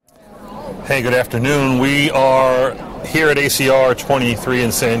Hey, good afternoon. We are here at ACR 23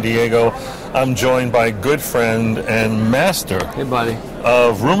 in San Diego. I'm joined by good friend and master hey, buddy.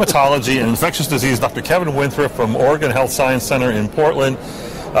 of rheumatology and infectious disease, Dr. Kevin Winthrop from Oregon Health Science Center in Portland.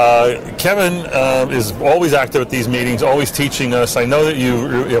 Kevin is always active at these meetings, always teaching us. I know that you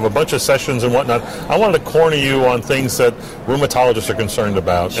have a bunch of sessions and whatnot. I wanted to corner you on things that rheumatologists are concerned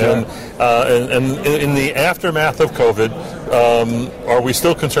about. Sure. And in the aftermath of COVID, are we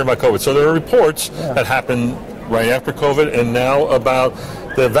still concerned about COVID? So there are reports that happened right after COVID and now about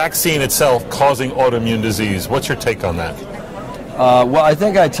the vaccine itself causing autoimmune disease. What's your take on that? Well, I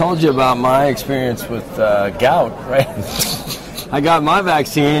think I told you about my experience with gout, right? I got my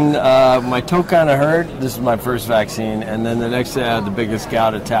vaccine, my toe kind of hurt. This is my first vaccine, and then the next day I had the biggest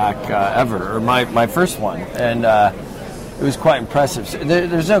gout attack ever, or my first one, and it was quite impressive. So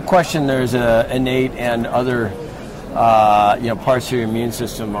there's no question there's innate and other parts of your immune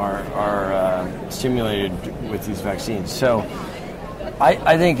system are stimulated with these vaccines. So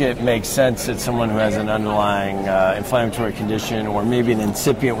I think it makes sense that someone who has an underlying inflammatory condition or maybe an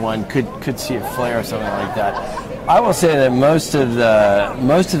incipient one could see a flare or something like that. I will say that most of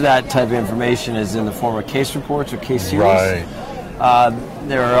that type of information is in the form of case reports or case series. Right.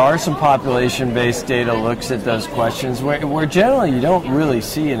 There are some population-based data looks at those questions where generally you don't really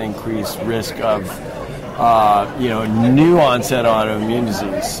see an increased risk of new onset autoimmune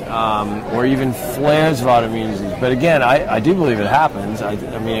disease or even flares of autoimmune disease. But again, I do believe it happens. I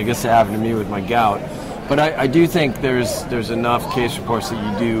guess it happened to me with my gout. But I do think there's enough case reports that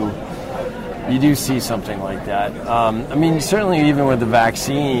you do see something like that. Certainly even with the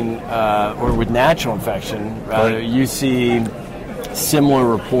vaccine or with natural infection, you see similar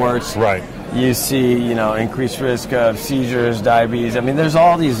reports. Right. You see, increased risk of seizures, diabetes. There's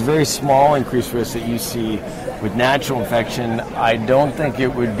all these very small increased risks that you see with natural infection. I don't think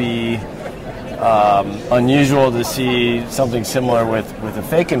it would be unusual to see something similar with a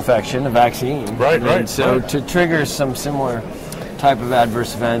fake infection, a vaccine. Right. To trigger some similar type of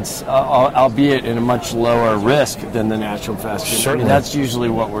adverse events, albeit in a much lower risk than the natural infection. Certainly. That's usually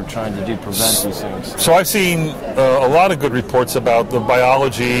what we're trying to do, prevent these things. So I've seen a lot of good reports about the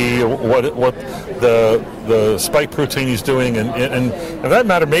biology, what the spike protein is doing, and for that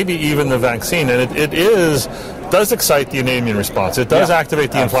matter, maybe even the vaccine. And it does excite the innate immune response. It does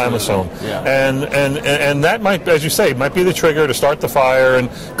activate the inflammasome. Yeah. And that might, as you say, might be the trigger to start the fire, and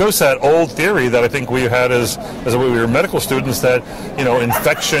goes to that old theory that I think we had as we were medical students, that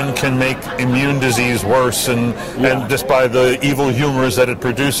infection can make immune disease worse, and just by the evil humors that it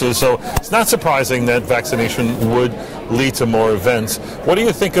produces. So it's not surprising that vaccination would lead to more events. What do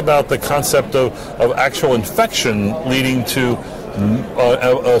you think about the concept of actual infection leading to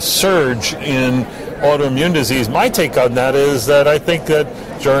a surge in autoimmune disease? My take on that is that I think that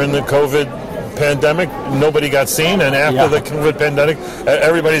during the COVID pandemic, nobody got seen, and after the COVID pandemic,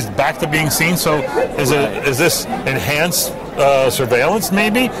 everybody's back to being seen. So is this enhanced surveillance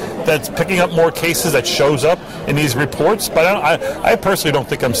maybe that's picking up more cases that shows up in these reports? But I personally don't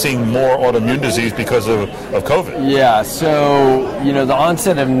think I'm seeing more autoimmune disease because of COVID. Yeah, so the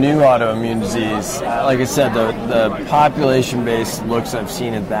onset of new autoimmune disease, like I said, the population-based looks I've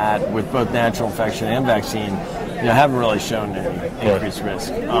seen at that with both natural infection and vaccine, haven't really shown any increased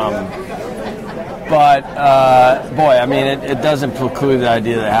risk. But it doesn't preclude the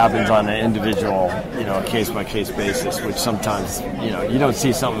idea that it happens on an individual, case-by-case basis, which sometimes, you don't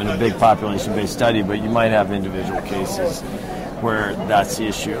see something in a big population-based study, but you might have individual cases where that's the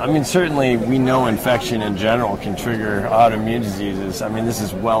issue. Certainly we know infection in general can trigger autoimmune diseases. This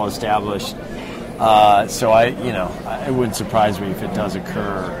is well established. So it wouldn't surprise me if it does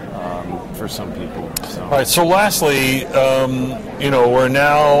occur for some people. So. All right. So lastly, we're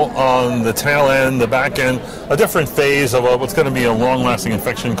now on the tail end, the back end, a different phase of what's going to be a long-lasting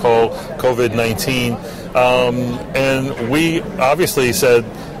infection called COVID-19. And we obviously said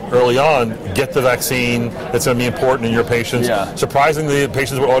early on, get the vaccine. It's going to be important in your patients. Yeah. Surprisingly,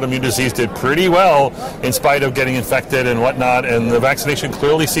 patients with autoimmune disease did pretty well in spite of getting infected and whatnot, and the vaccination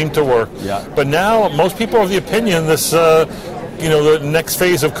clearly seemed to work. Yeah. But now most people are of the opinion this the next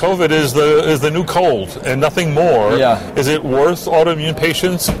phase of COVID is the new cold and nothing more. Yeah. Is it worth autoimmune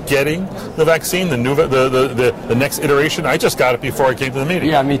patients getting the vaccine, the next iteration? I just got it before I came to the meeting.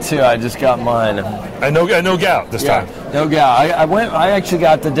 Yeah, me too. I just got mine. I know gout this time. No gout. I actually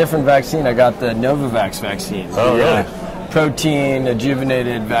got the different vaccine. I got the Novavax vaccine. Oh, really? Protein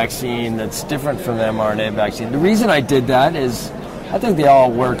adjuvated vaccine that's different from the mRNA vaccine. The reason I did that is I think they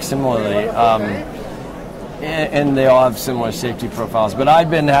all work similarly. and they all have similar safety profiles. But I've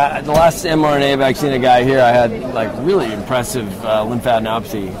been the last mRNA vaccine I got here, I had like really impressive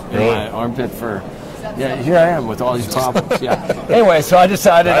lymphadenopathy in my armpit for. Yeah, here I am with all these problems. Yeah. Anyway, so I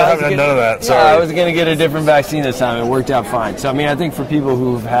decided I haven't had none of that. Sorry. I was going to get a different vaccine this time. It worked out fine. So I mean, I think for people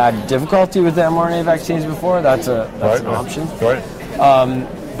who've had difficulty with the mRNA vaccines before, that's an option. Right.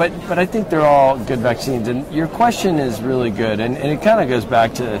 But I think they're all good vaccines. And your question is really good, and it kind of goes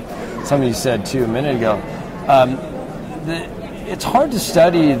back to something you said too a minute ago. It's hard to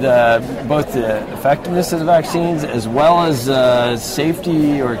study both the effectiveness of the vaccines as well as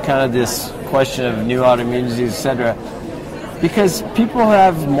safety or kind of this question of new autoimmune disease, etc. Because people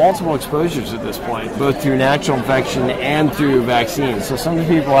have multiple exposures at this point, both through natural infection and through vaccines. So some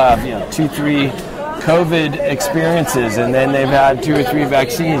people have 2-3 COVID experiences, and then they've had 2 or 3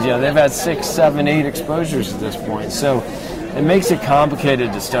 vaccines. They've had 6, 7, 8 exposures at this point. So it makes it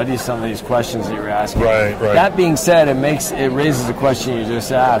complicated to study some of these questions that you're asking. Right. That being said, it raises the question you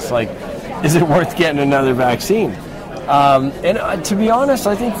just asked, like, is it worth getting another vaccine? And to be honest,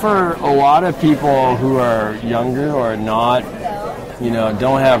 I think for a lot of people who are younger or not,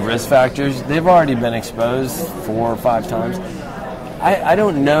 don't have risk factors, they've already been exposed 4 or 5 times. I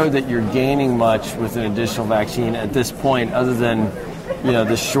don't know that you're gaining much with an additional vaccine at this point, other than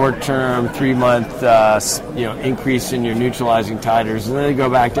the short-term 3-month increase in your neutralizing titers, and then they go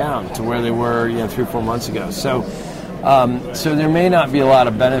back down to where they were 3 or 4 months ago. So there may not be a lot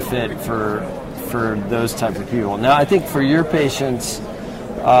of benefit for those type of people. Now, I think for your patients,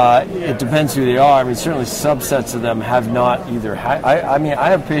 it depends who they are. I mean, certainly subsets of them have not either had. I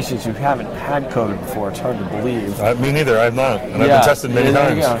have patients who haven't had COVID before. It's hard to believe. Me neither. I've not, and I've been tested many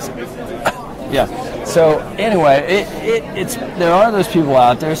times. Yeah. So anyway, there are those people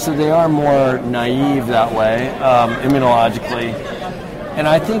out there, so they are more naive that way, immunologically. And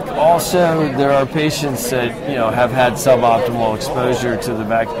I think also there are patients that have had suboptimal exposure to the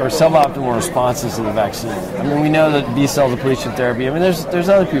vaccine or suboptimal responses to the vaccine. I mean, we know that B-cell depletion therapy. I mean, there's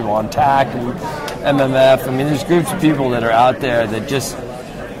other people on TAC and MMF. I mean, there's groups of people that are out there that just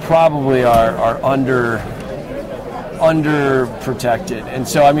probably are under protected. And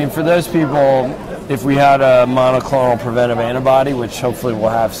so, I mean, for those people, if we had a monoclonal preventive antibody, which hopefully we'll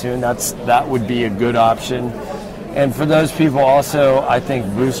have soon, that would be a good option. And for those people also, I think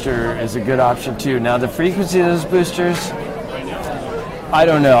booster is a good option too. Now, the frequency of those boosters, I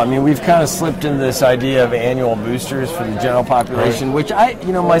don't know. I mean, we've kind of slipped into this idea of annual boosters for the general population, which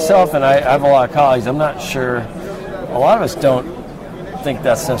myself and I have a lot of colleagues, I'm not sure, a lot of us don't think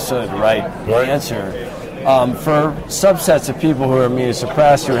that's necessarily the right answer. For subsets of people who are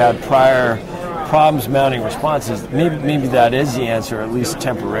immunosuppressed, who had prior problems mounting responses, maybe that is the answer, at least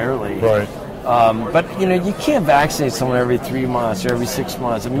temporarily. Right. But you can't vaccinate someone every 3 months or every 6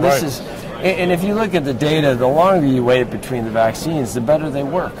 months. I mean, this is, and if you look at the data, the longer you wait between the vaccines, the better they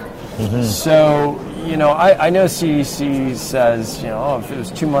work. Mm-hmm. So, I know CDC says, if it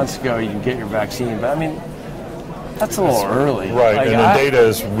was 2 months ago, you can get your vaccine, but I mean, that's a little early. Right, and the data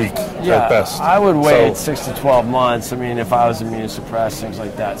is weak at best. I would wait 6 to 12 months. I mean, if I was immunosuppressed, things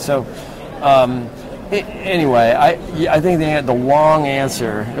like that. So, anyway, I think the long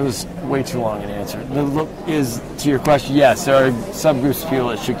answer, it was way too long an answer, is to your question, yes, there are subgroups of people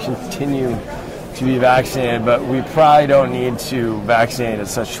that should continue to be vaccinated, but we probably don't need to vaccinate at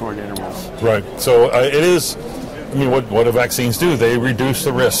such short intervals. Right. So it is, I mean, what do vaccines do? They reduce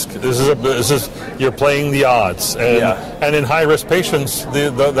the risk. This is you're playing the odds, and in high risk patients,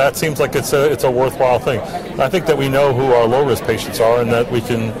 that seems like it's a worthwhile thing. I think that we know who our low risk patients are, and that we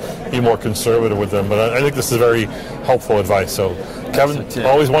can be more conservative with them. But I think this is very helpful advice. So, Kevin,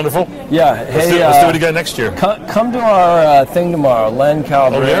 always wonderful. Yeah. Let's do it again next year. Come to our thing tomorrow. Len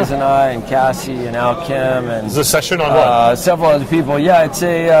Calabrese and I, and Cassie and Al Kim, and is this a session on what? Several other people. Yeah, it's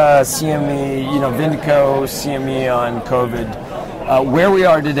a CME, Vindico CME on COVID. Where we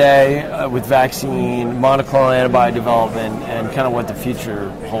are today with vaccine, monoclonal antibody development, and kind of what the future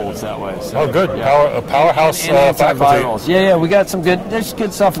holds that way. So, good. Yeah. A powerhouse antivirals. Yeah, we got there's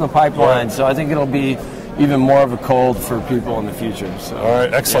good stuff in the pipeline, so I think it'll be even more of a cold for people in the future. So, all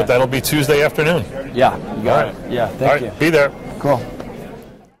right, excellent. That'll be Tuesday afternoon. Yeah, you got it. Yeah, thank you. Be there. Cool.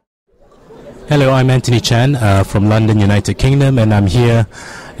 Hello, I'm Anthony Chan from London, United Kingdom, and I'm here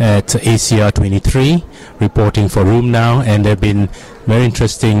at ACR 23 reporting for Room Now, and there have been very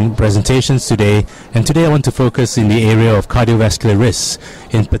interesting presentations today, and today I want to focus in the area of cardiovascular risks,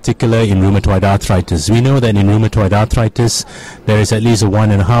 in particular in rheumatoid arthritis. We know that in rheumatoid arthritis there is at least a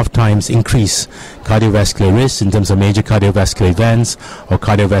 1.5 times increase cardiovascular risk in terms of major cardiovascular events or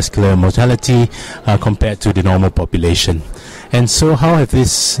cardiovascular mortality compared to the normal population. And so how have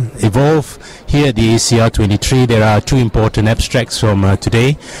this evolved? Here at the ACR 23, there are two important abstracts from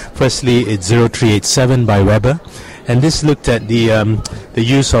today. Firstly, it's 0387 by Weber. And this looked at the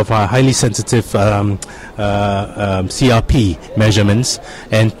use of highly sensitive CRP measurements,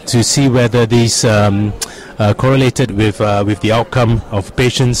 and to see whether these correlated with the outcome of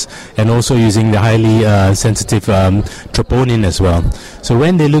patients, and also using the highly sensitive troponin as well. So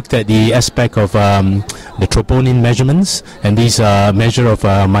when they looked at the aspect of the troponin measurements, and these are measure of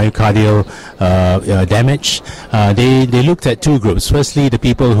myocardial damage, they looked at two groups. Firstly, the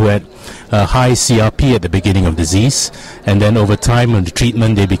people who had high CRP at the beginning of disease, and then over time on the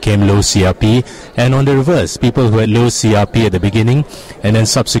treatment they became low CRP, and on the reverse, people who had low CRP at the beginning and then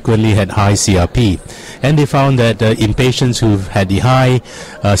subsequently had high CRP. And they found that in patients who had the high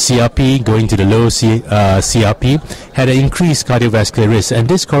CRP going to the low CRP had an increased cardiovascular risk, and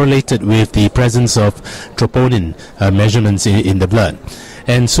this correlated with the presence of troponin measurements in the blood.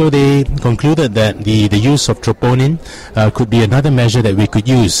 And so they concluded that the use of troponin could be another measure that we could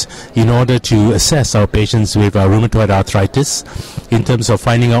use in order to assess our patients with rheumatoid arthritis in terms of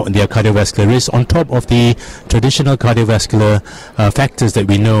finding out their cardiovascular risk on top of the traditional cardiovascular factors that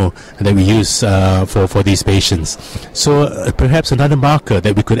we know that we use for these patients. So perhaps another marker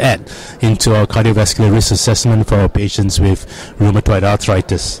that we could add into our cardiovascular risk assessment for our patients with rheumatoid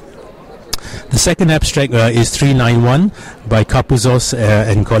arthritis. The second abstract is 391 by Kapuzos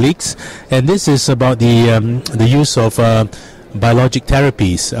and colleagues, and this is about the use of biologic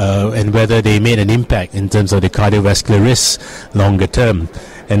therapies and whether they made an impact in terms of the cardiovascular risks longer term.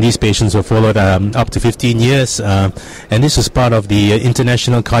 And these patients were followed up to 15 years, and this was part of the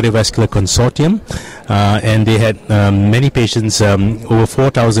International Cardiovascular Consortium, and they had many patients, over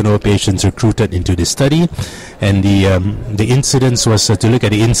 4,000 patients recruited into this study, and the incidence was to look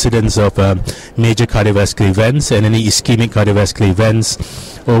at the incidence of major cardiovascular events and any ischemic cardiovascular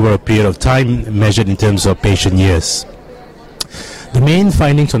events over a period of time measured in terms of patient years. The main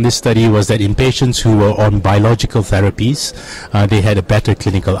findings from this study was that in patients who were on biological therapies, they had a better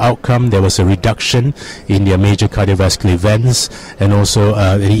clinical outcome. There was a reduction in their major cardiovascular events and also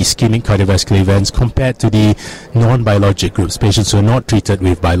any ischemic cardiovascular events compared to the non-biologic groups, patients who are not treated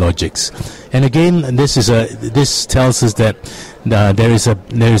with biologics. And again, this tells us that there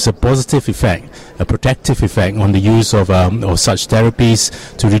is a positive effect, a protective effect on the use of such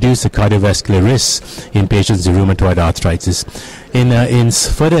therapies to reduce the cardiovascular risks in patients with rheumatoid arthritis. In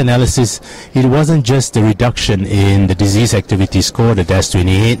further analysis, it wasn't just the reduction in the disease activity score, the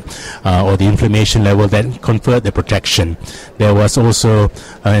DAS28, or the inflammation level that conferred the protection. There was also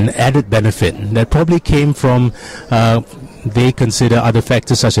an added benefit that probably came from they consider other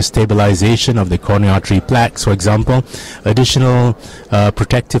factors such as stabilization of the coronary artery plaques, for example, additional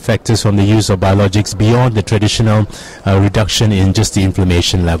protective factors from the use of biologics beyond the traditional reduction in just the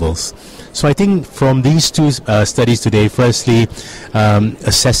inflammation levels. So I think from these two studies today, firstly,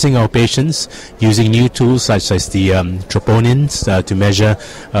 assessing our patients using new tools such as the troponins to measure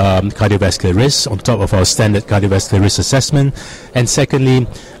cardiovascular risk on top of our standard cardiovascular risk assessment, and secondly,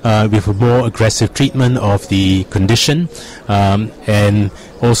 with a more aggressive treatment of the condition, and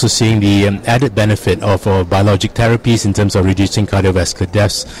also seeing the added benefit of biologic therapies in terms of reducing cardiovascular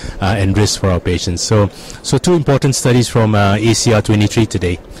deaths and risk for our patients. So two important studies from ACR 23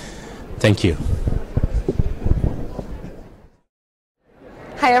 today. Thank you.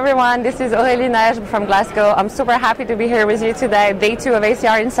 Hi everyone, this is Aurélie Neige from Glasgow. I'm super happy to be here with you today, day 2 of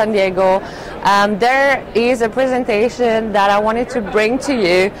ACR in San Diego. There is a presentation that I wanted to bring to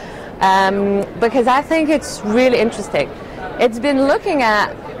you because I think it's really interesting. It's been looking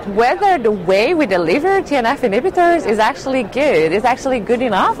at whether the way we deliver TNF inhibitors is actually good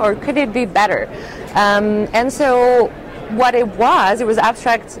enough, or could it be better? And so what it was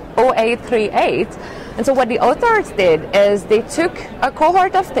abstract 0838. And so what the authors did is they took a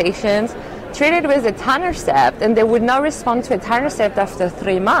cohort of patients, treated with etanercept, and they would not respond to etanercept after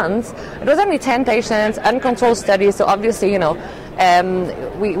 3 months. It was only 10 patients, uncontrolled study, so obviously,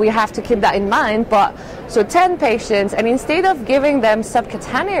 we have to keep that in mind. But so 10 patients, and instead of giving them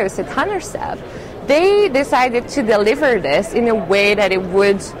subcutaneous etanercept, they decided to deliver this in a way that it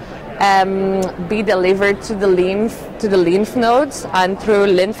would be delivered to the lymph nodes and through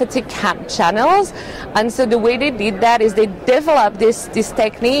lymphatic channels. And so the way they did that is they developed this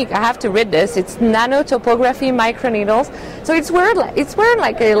technique. I have to read this. It's nanotopography microneedles. So it's wearing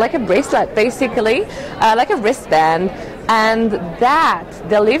like a bracelet, basically, like a wristband, and that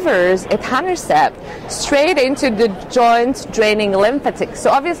delivers etanercept straight into the joint draining lymphatics.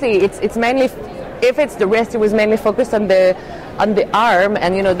 So obviously it's mainly if it's the wrist, it was mainly focused on the arm,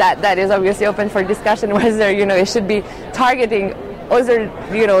 and that is obviously open for discussion whether it should be targeting other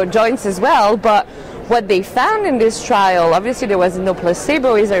joints as well. But what they found in this trial, obviously there was no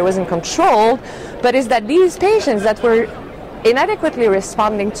placebo, either it wasn't controlled, but is that these patients that were inadequately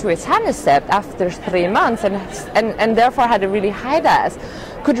responding to etanercept after 3 months and therefore had a really high DAS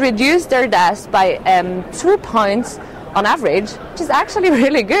could reduce their DAS by 2 points on average, which is actually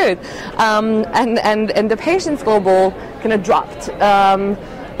really good. And the patient's global kind of dropped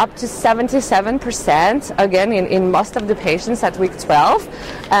up to 77%, again, in most of the patients at week 12.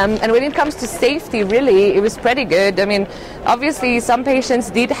 And when it comes to safety, really, it was pretty good. I mean, obviously, some patients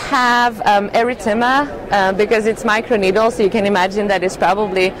did have erythema because it's microneedle, so you can imagine that it's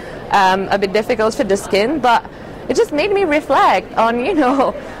probably a bit difficult for the skin, but it just made me reflect on,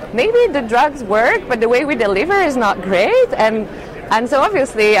 maybe the drugs work, but the way we deliver is not great. And so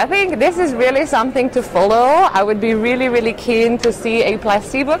obviously, I think this is really something to follow. I would be really, really keen to see a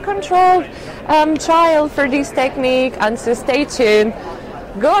placebo-controlled trial for this technique. And so stay tuned.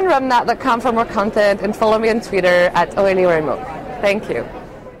 Go on rumnat.com for more content and follow me on Twitter at OLERemo. Thank you.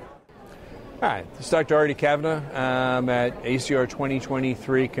 Hi, this is Dr. Artie Kavanagh. I'm at ACR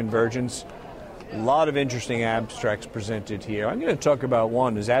 2023 Convergence. A lot of interesting abstracts presented here. I'm going to talk about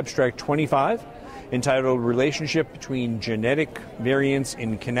one, is abstract 25, entitled Relationship Between Genetic Variants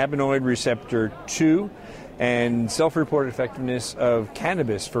in Cannabinoid Receptor 2 and Self-Reported Effectiveness of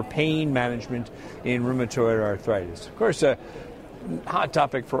Cannabis for Pain Management in Rheumatoid Arthritis. Of course, a hot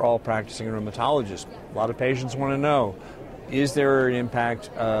topic for all practicing rheumatologists. A lot of patients want to know, is there an impact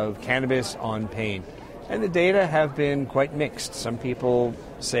of cannabis on pain? And the data have been quite mixed. Some people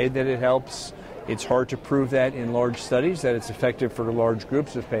say that it helps. It's hard to prove that in large studies, that it's effective for large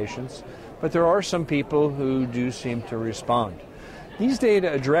groups of patients. But there are some people who do seem to respond. These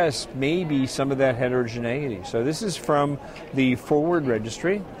data address maybe some of that heterogeneity. So this is from the Forward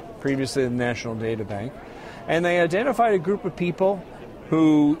Registry, previously the National Data Bank, and they identified a group of people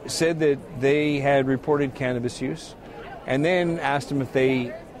who said that they had reported cannabis use, and then asked them if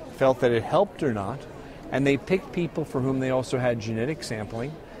they felt that it helped or not, and they picked people for whom they also had genetic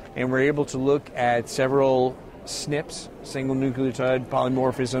sampling, and were able to look at several SNPs, single nucleotide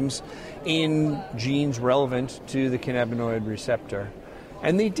polymorphisms, in genes relevant to the cannabinoid receptor.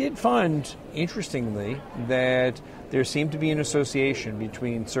 And they did find, interestingly, that there seemed to be an association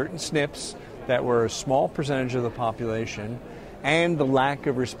between certain SNPs that were a small percentage of the population and the lack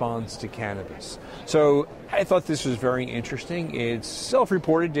of response to cannabis. So I thought this was very interesting. It's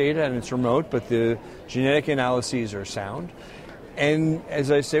self-reported data and it's remote, but the genetic analyses are sound. And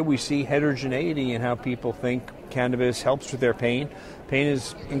as I said, we see heterogeneity in how people think cannabis helps with their pain. Pain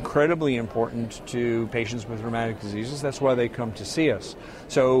is incredibly important to patients with rheumatic diseases. That's why they come to see us.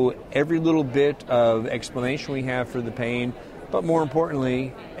 So every little bit of explanation we have for the pain, but more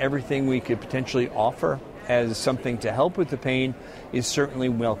importantly, everything we could potentially offer as something to help with the pain is certainly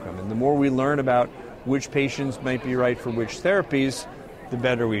welcome. And the more we learn about which patients might be right for which therapies, the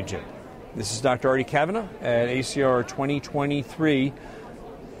better we do. This is Dr. Artie Kavanagh at ACR 2023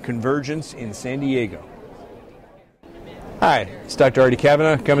 Convergence in San Diego. Hi, it's Dr. Artie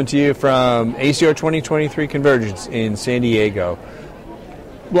Kavanagh coming to you from ACR 2023 Convergence in San Diego.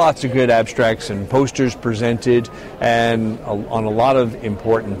 Lots of good abstracts and posters presented and on a lot of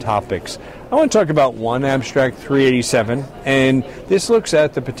important topics. I want to talk about one abstract, 387, and this looks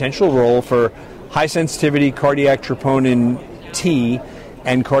at the potential role for high sensitivity cardiac troponin T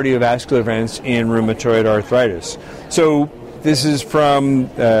and cardiovascular events in rheumatoid arthritis. So this is from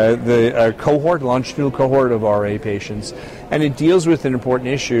the cohort, longitudinal cohort of RA patients, and it deals with an important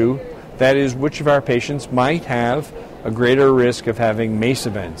issue, that is which of our patients might have a greater risk of having MACE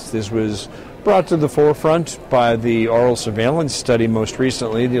events. This was brought to the forefront by the oral surveillance study most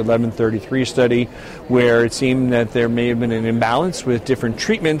recently, the 1133 study, where it seemed that there may have been an imbalance with different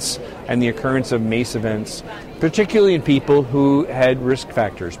treatments and the occurrence of MACE events, particularly in people who had risk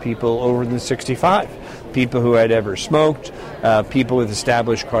factors, people over than 65, people who had ever smoked, people with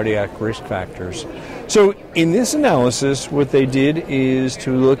established cardiac risk factors. So in this analysis, what they did is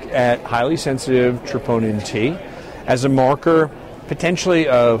to look at highly sensitive troponin T as a marker potentially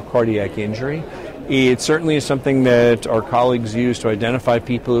of cardiac injury. It certainly is something that our colleagues use to identify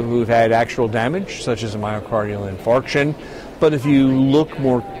people who've had actual damage, such as a myocardial infarction. But if you look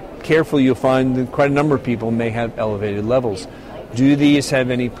more carefully, you'll find that quite a number of people may have elevated levels. Do these have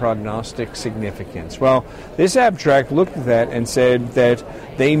any prognostic significance? Well, this abstract looked at that and said that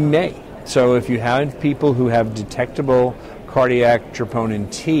they may. So if you have people who have detectable cardiac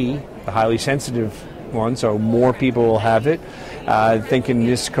troponin T, the highly sensitive one, so more people will have it, I think in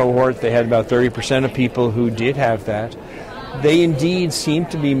this cohort they had about 30% of people who did have that. They indeed seem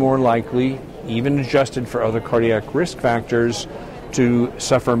to be more likely, even adjusted for other cardiac risk factors, to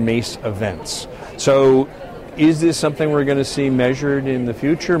suffer MACE events. So is this something we're going to see measured in the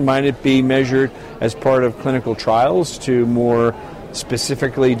future? Might it be measured as part of clinical trials to more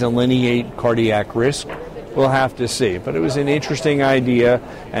specifically delineate cardiac risk? We'll have to see. But it was an interesting idea,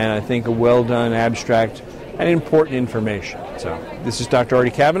 and I think a well-done abstract and important information. So this is Dr.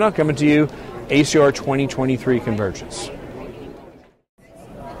 Artie Cavanaugh coming to you, ACR 2023 Convergence.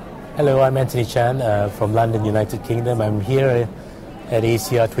 Hello, I'm Anthony Chan from London, United Kingdom. I'm here at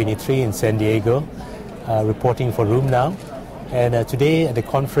ACR 23 in San Diego, reporting for Room Now. And today at the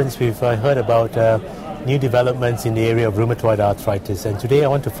conference we've heard about new developments in the area of rheumatoid arthritis. And today I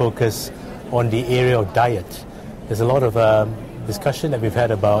want to focus on the area of diet. There's a lot of discussion that we've had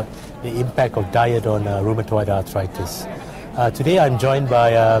about the impact of diet on rheumatoid arthritis. Today I'm joined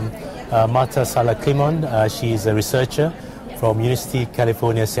by Marta Sala-Climon. She's a researcher from University of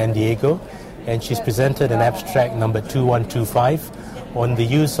California, San Diego, and she's presented an abstract number 2125 on the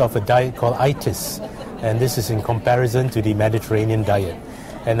use of a diet called ITIS, and this is in comparison to the Mediterranean diet.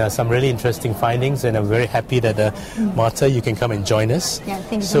 And some really interesting findings, and I'm very happy that Marta, you can come and join us. Yeah,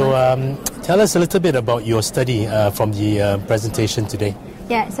 thank you so so much. Tell us a little bit about your study from the presentation today.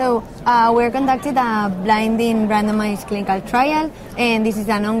 Yeah, so we're conducting a blinding randomized clinical trial, and this is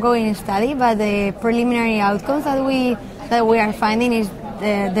an ongoing study, but the preliminary outcomes that we are finding is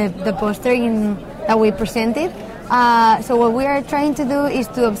the poster that we presented. So what we are trying to do is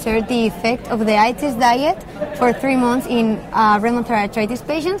to observe the effect of the ITIS diet for 3 months in rheumatoid arthritis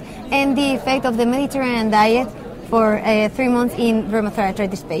patients, and the effect of the Mediterranean diet for 3 months in rheumatoid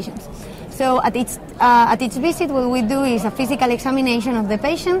arthritis patients. So at each visit, what we do is a physical examination of the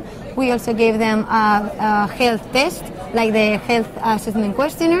patient. We also gave them a health test, like the health assessment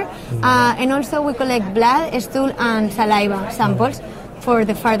questionnaire, and also we collect blood, stool, and saliva samples for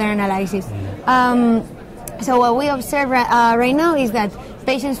the further analysis. So what we observe right now is that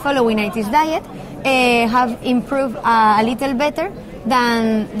patients following ITIS diet have improved a little better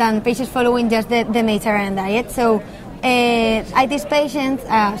than patients following just the Mediterranean diet. So ITIS patients,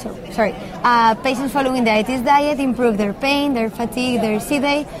 patients following the ITIS diet improve their pain, their fatigue, their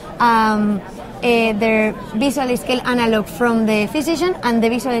C-day, their visual scale analog from the physician, and the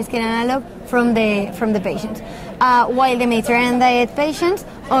visual scale analog from the patients. While the Mediterranean diet patients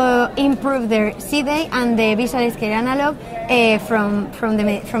improve their C-day and the visual scale analog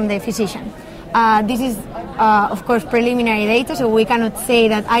from the physician. This is, of course, preliminary data, so we cannot say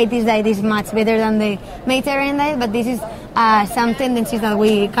that ITIS diet is much better than the Mediterranean diet, but this is some tendencies that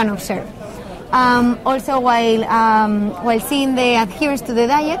we can observe. Also, while seeing the adherence to the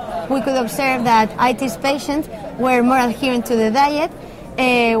diet, we could observe that ITIS patients were more adherent to the diet.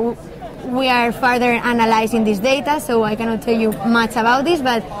 We are further analyzing this data, so I cannot tell you much about this,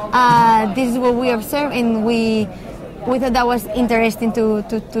 but this is what we observed, and we thought that was interesting to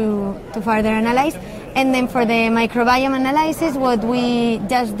further analyze. And then for the microbiome analysis, what we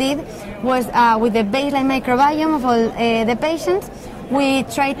just did was with the baseline microbiome of all the patients, we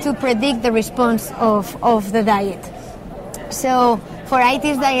tried to predict the response of the diet. So for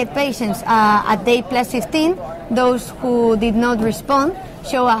ITIS diet patients at day plus 15, those who did not respond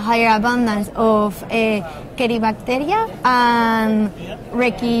show a higher abundance of Keribacteria and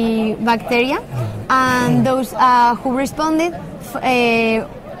Recibacteria, and those who responded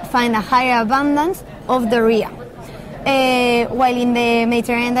find a higher abundance of diarrhea. While in the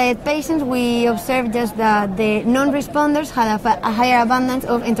Mediterranean diet patients, we observed just that the non-responders had a higher abundance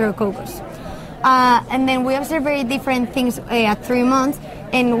of Enterococcus. And then we observed very different things at 3 months,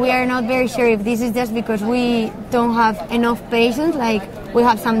 and we are not very sure if this is just because we don't have enough patients, like we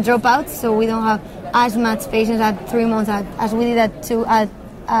have some dropouts, so we don't have as much patients at 3 months as we did at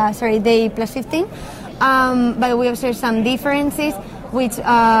day plus 15. But we observed some differences, which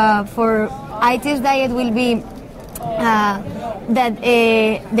for ITIS diet will be that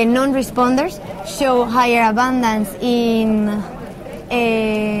the non-responders show higher abundance in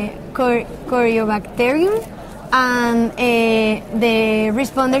Corynebacterium, and the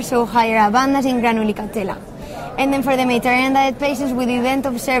responders show higher abundance in Granulicatella. And then for the Mediterranean diet patients, we didn't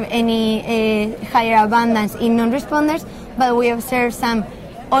observe any higher abundance in non-responders, but we observed some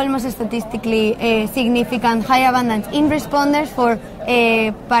almost statistically significant higher abundance in responders for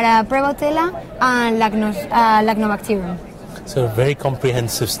Paraprevotella and Lactobacterium. So a very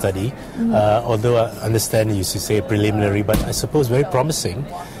comprehensive study, although I understand you say preliminary, but I suppose very promising,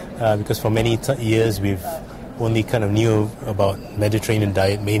 because for many years we've only kind of knew about Mediterranean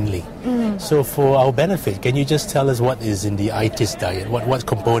diet mainly. So for our benefit, can you just tell us what is in the ITIS diet? What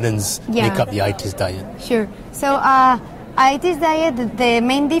components make up the ITIS diet? Sure. So ITIS diet, the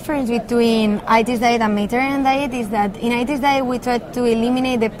main difference between ITIS diet and Mediterranean diet is that in ITIS diet we try to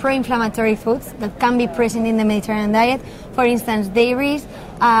eliminate the pro-inflammatory foods that can be present in the Mediterranean diet. For instance, dairies.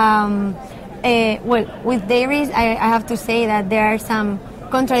 With dairies, I have to say that there are some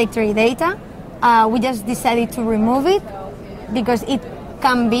contradictory data. We just decided to remove it because it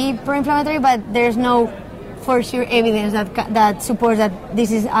can be pro-inflammatory, but there's no for sure evidence that supports that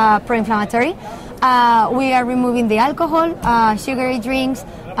this is pro-inflammatory. We are removing the alcohol, sugary drinks,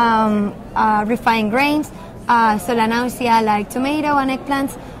 refined grains, solanaceae like tomato and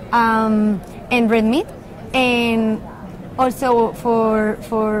eggplants, and red meat. And also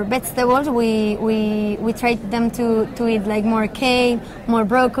for vegetables, we try them to eat like more kale, more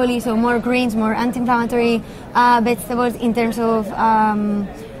broccoli, so more greens, more anti-inflammatory vegetables. In terms of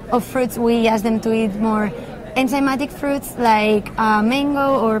fruits, we ask them to eat more enzymatic fruits like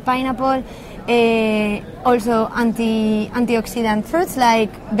mango or pineapple. Also antioxidant fruits like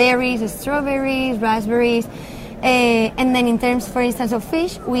berries, strawberries, raspberries. And then in terms, for instance, of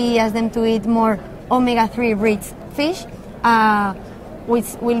fish, we ask them to eat more omega-3 rich fish, which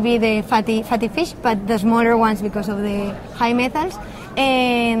will be the fatty fish, but the smaller ones because of the high metals.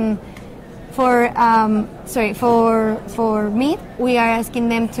 And for meat, we are asking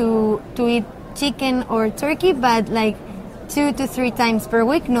them to eat chicken or turkey, but like 2 to 3 times per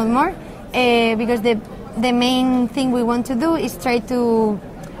week, not more, because the main thing we want to do is try to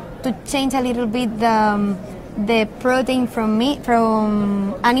change a little bit the protein from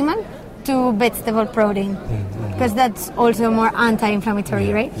animal to vegetable protein, because that's also more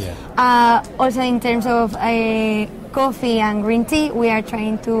anti-inflammatory, right? Yeah. Also, in terms of coffee and green tea, we are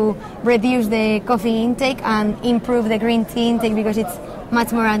trying to reduce the coffee intake and improve the green tea intake because it's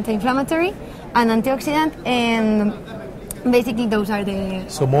much more anti-inflammatory and antioxidant. And basically, those are the...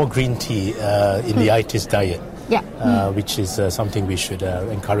 So more green tea in the ITIS diet. Yeah. Which is something we should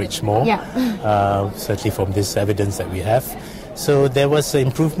encourage more. Yeah. Certainly from this evidence that we have. So there was an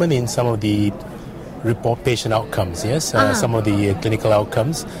improvement in some of the patient outcomes, yes? Some of the clinical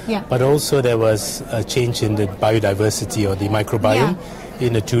outcomes. Yeah. But also there was a change in the biodiversity or the microbiome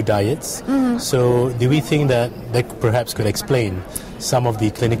in the 2 diets. So do we think that perhaps could explain some of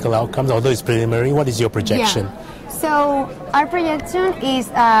the clinical outcomes? Although it's preliminary, what is your projection? Yeah. So our projection is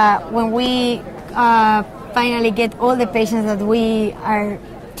when we finally get all the patients that we are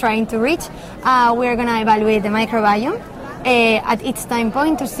trying to reach, we are going to evaluate the microbiome at each time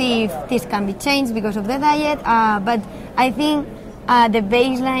point to see if this can be changed because of the diet. But I think the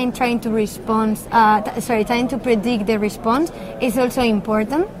baseline trying to predict the response is also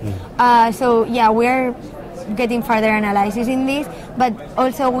important. So yeah, we're getting further analysis in this, but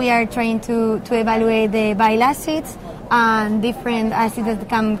also we are trying to evaluate the bile acids and different acids that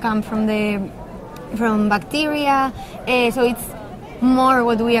can come from bacteria. So it's more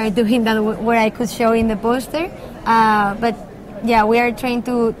what we are doing than what I could show in the poster. But yeah, we are trying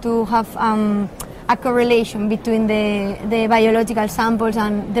to have a correlation between the biological samples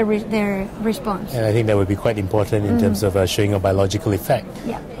and their response. And I think that would be quite important in terms of showing a biological effect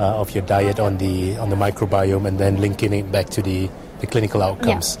of your diet on the microbiome, and then linking it back to the clinical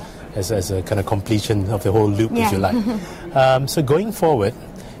outcomes as a kind of completion of the whole loop, if you like. So going forward,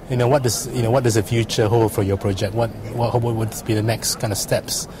 what does the future hold for your project? What would be the next kind of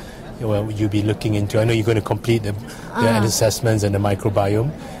steps you'll be looking into? I know you're going to complete the assessments and the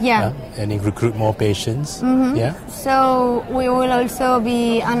microbiome, and recruit more patients. Yeah. So we will also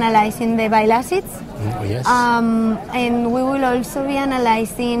be analyzing the bile acids. Yes. And we will also be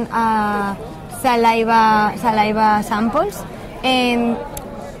analyzing saliva samples, and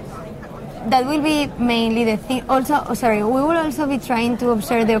that will be mainly the thing. Also, we will also be trying to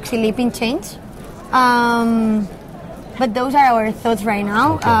observe the oxylipin change. But those are our thoughts right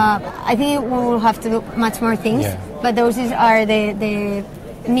now. Okay. I think we will have to do much more things, but those are the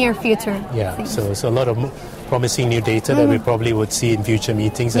near future things. So a lot of promising new data that we probably would see in future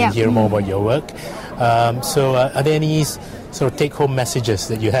meetings and hear more about your work. So are there any sort of take-home messages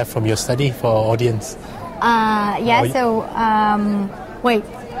that you have from your study for our audience?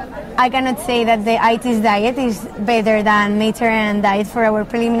 I cannot say that the ITIS diet is better than Mediterranean diet for our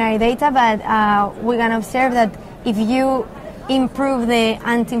preliminary data, but we can observe that if you improve the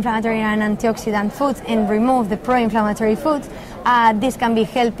anti-inflammatory and antioxidant foods and remove the pro-inflammatory foods, this can be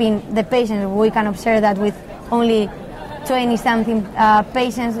helping the patients. We can observe that with only 20-something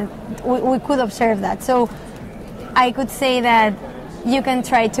patients, we could observe that. So I could say that you can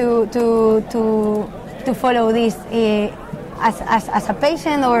try to to follow this as a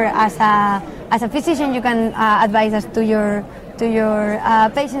patient or as a physician. You can advise us to your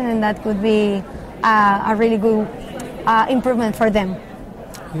patient, and that could be a really good improvement for them.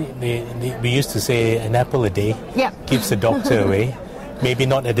 We used to say an apple a day keeps the doctor away. Maybe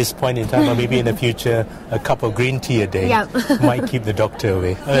not at this point in time, or maybe in the future, a cup of green tea a day might keep the doctor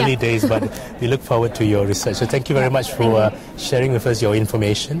away. Early days, but we look forward to your research. So thank you very much for sharing with us your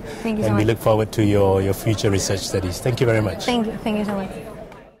information. Thank you so and much. We look forward to your future research studies. Thank you very much. Thank you so much.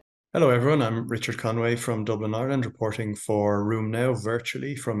 Hello everyone, I'm Richard Conway from Dublin, Ireland, reporting for Room Now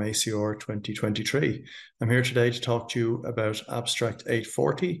virtually from ACR 2023. I'm here today to talk to you about Abstract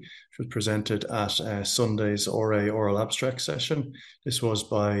 840, which was presented at Sunday's RA oral abstract session. This was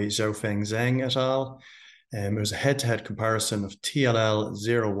by Xiaofeng Zheng et al. It was a head-to-head comparison of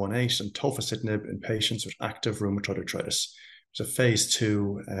TLL-018 and Tofacitinib in patients with active rheumatoid arthritis. It was a phase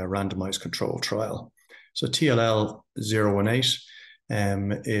 2 randomized controlled trial. So TLL-018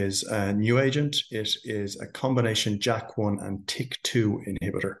 is a new agent. It is a combination JAK1 and TYK2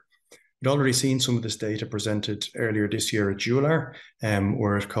 inhibitor. We'd already seen some of this data presented earlier this year at Jular,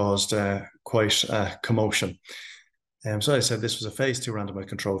 where it caused quite a commotion. So as I said, this was a phase 2 randomized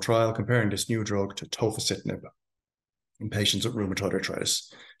controlled trial comparing this new drug to Tofacitinib in patients with rheumatoid arthritis.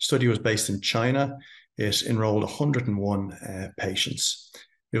 The study was based in China. It enrolled 101 patients.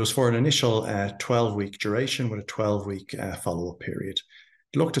 It was for an initial 12-week duration with a 12-week follow-up period.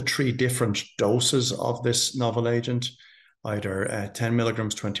 It looked at 3 different doses of this novel agent, either 10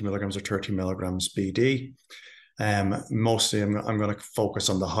 milligrams, 20 milligrams, or 30 milligrams BD. Mostly, I'm going to focus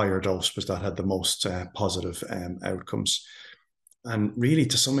on the higher dose because that had the most positive outcomes. And really,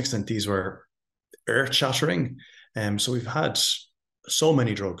 to some extent, these were earth-shattering. So we've had so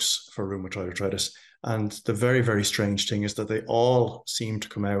many drugs for rheumatoid arthritis. And the very, very strange thing is that they all seem to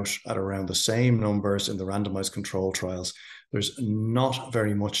come out at around the same numbers in the randomized control trials. There's not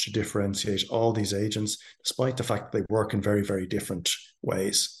very much to differentiate all these agents, despite the fact that they work in very, very different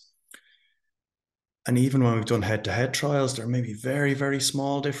ways. And even when we've done head-to-head trials, there may be very, very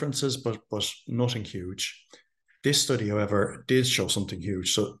small differences, but nothing huge. This study, however, did show something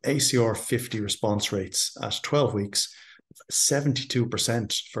huge. So ACR 50 response rates at 12 weeks,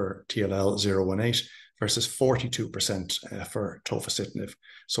 72% for TLL-018 versus 42% for Tofacitinib.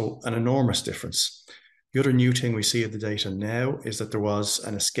 So an enormous difference. The other new thing we see in the data now is that there was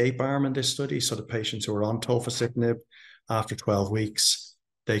an escape arm in this study. So the patients who were on Tofacitinib after 12 weeks,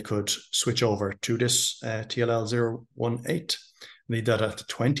 they could switch over to this TLL-018. They did that at the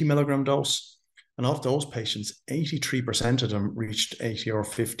 20 milligram dose. And of those patients, 83% of them reached ACR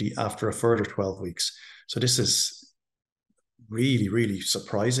 50 after a further 12 weeks. So this is really, really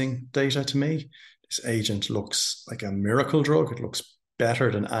surprising data to me. This agent looks like a miracle drug. It looks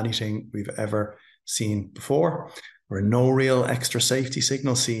better than anything we've ever seen before. There are no real extra safety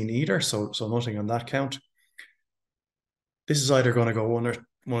signals seen either, so nothing on that count. This is either going to go one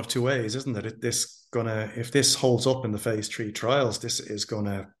of two ways, isn't it? If this holds up in the phase 3 trials, this is going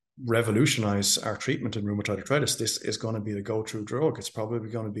to revolutionize our treatment in rheumatoid arthritis. This is going to be the go-to drug. It's probably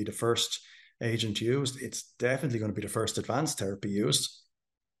going to be the first agent used. It's definitely going to be the first advanced therapy used.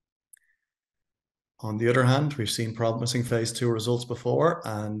 On the other hand, we've seen promising phase 2 results before,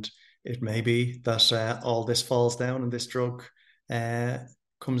 and it may be that all this falls down and this drug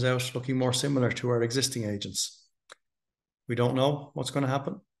comes out looking more similar to our existing agents. We don't know what's going to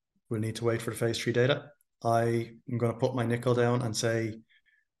happen. We'll need to wait for the phase 3 data. I am going to put my nickel down and say,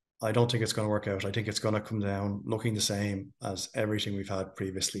 I don't think it's going to work out. I think it's going to come down looking the same as everything we've had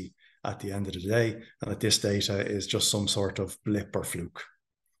previously at the end of the day, and that this data is just some sort of blip or fluke.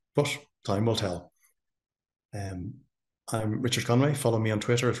 But time will tell. I'm Richard Conway. Follow me on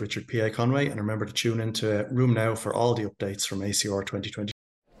Twitter at Richard P.A. Conway, and remember to tune into Room Now for all the updates from ACR 2020.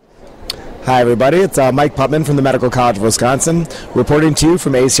 Hi everybody, it's Mike Putman from the Medical College of Wisconsin, reporting to you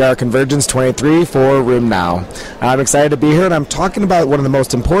from ACR Convergence 23 for Room Now. I'm excited to be here, and I'm talking about one of the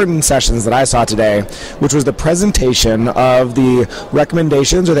most important sessions that I saw today, which was the presentation of the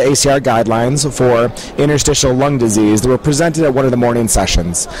recommendations or the ACR guidelines for interstitial lung disease that were presented at one of the morning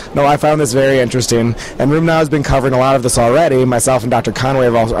sessions. Now, I found this very interesting, and Room Now has been covering a lot of this already. Myself and Dr. Conway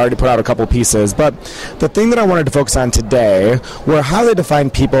have already put out a couple pieces, but the thing that I wanted to focus on today were how they define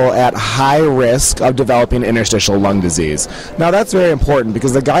people at high risk of developing interstitial lung disease. Now that's very important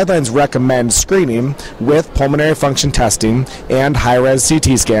because the guidelines recommend screening with pulmonary function testing and high-res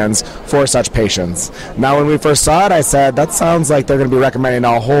CT scans for such patients. Now when we first saw it, I said that sounds like they're going to be recommending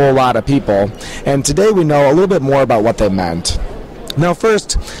a whole lot of people, and today we know a little bit more about what they meant. Now,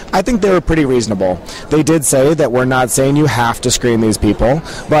 first, I think they were pretty reasonable. They did say that we're not saying you have to screen these people,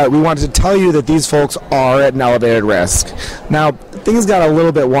 but we wanted to tell you that these folks are at an elevated risk. Now, things got a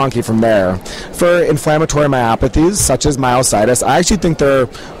little bit wonky from there. For inflammatory myopathies, such as myositis, I actually think their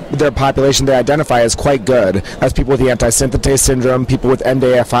population they identify as quite good. That's people with the antisynthetase syndrome, people with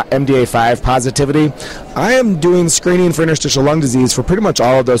MDA5 positivity. I am doing screening for interstitial lung disease for pretty much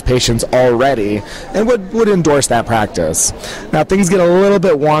all of those patients already and would endorse that practice. Now, things get a little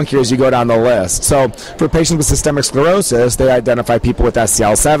bit wonkier as you go down the list. So for patients with systemic sclerosis, they identify people with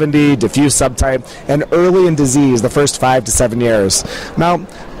SCL70, diffuse subtype, and early in disease the first 5 to 7 years. Now,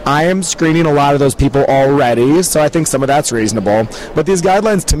 I am screening a lot of those people already, so I think some of that's reasonable. But these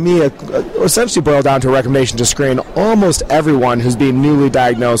guidelines, to me, essentially boil down to a recommendation to screen almost everyone who's being newly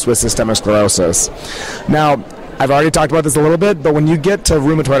diagnosed with systemic sclerosis. Now, I've already talked about this a little bit, but when you get to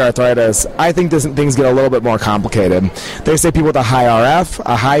rheumatoid arthritis, I think things get a little bit more complicated. They say people with a high RF,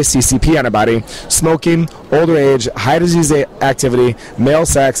 a high CCP antibody, smoking, older age, high disease activity, male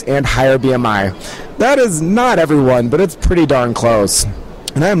sex, and higher BMI. That is not everyone, but it's pretty darn close.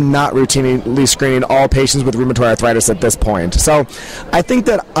 And I'm not routinely screening all patients with rheumatoid arthritis at this point. So I think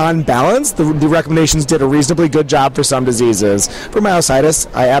that on balance, the recommendations did a reasonably good job for some diseases. For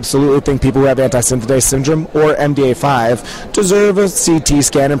myositis, I absolutely think people who have antisynthetase syndrome or MDA5 deserve a CT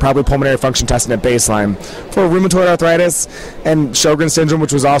scan and probably pulmonary function testing at baseline. For rheumatoid arthritis and Sjogren's syndrome,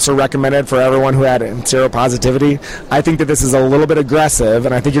 which was also recommended for everyone who had seropositivity, I think that this is a little bit aggressive,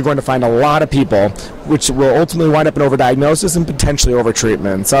 and I think you're going to find a lot of people which will ultimately wind up in overdiagnosis and potentially overtreatment.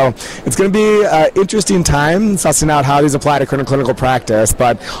 So it's going to be an interesting time sussing out how these apply to clinical practice,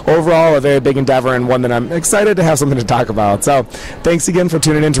 but overall a very big endeavor and one that I'm excited to have something to talk about. So thanks again for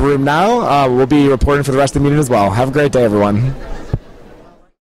tuning into Room Now. We'll be reporting for the rest of the meeting as well. Have a great day, everyone.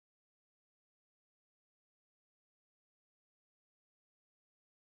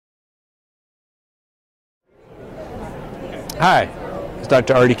 Hi, it's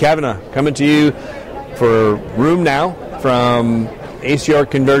Dr. Artie Kavanagh coming to you for Room Now from ACR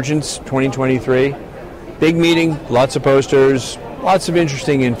Convergence 2023. Big meeting, lots of posters, lots of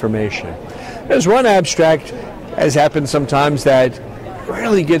interesting information. There's one abstract, as happens sometimes, that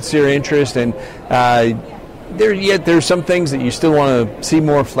really gets your interest, and there's some things that you still want to see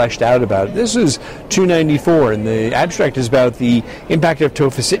more fleshed out about. This is 294, and the abstract is about the impact of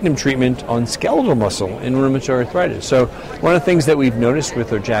Tofacitinib treatment on skeletal muscle in rheumatoid arthritis. So one of the things that we've noticed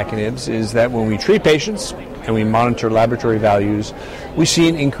with our JAK inhibitors is that when we treat patients and we monitor laboratory values, we see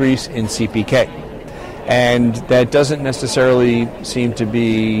an increase in CPK. And that doesn't necessarily seem to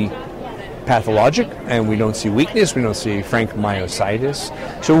be pathologic, and we don't see weakness, we don't see frank myositis.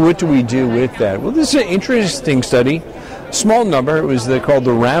 So what do we do with that? Well, this is an interesting study, small number. It was called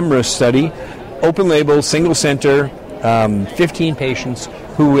the RAMRA study, open label, single center, 15 patients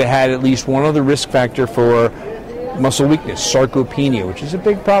who had at least one other risk factor for muscle weakness, sarcopenia, which is a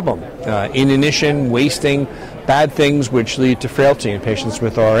big problem. Inanition, wasting, bad things which lead to frailty in patients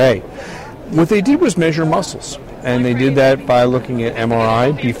with RA. What they did was measure muscles, and they did that by looking at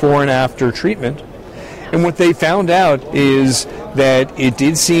MRI before and after treatment. And what they found out is that it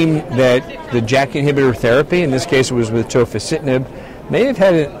did seem that the JAK inhibitor therapy, in this case it was with Tofacitinib, may have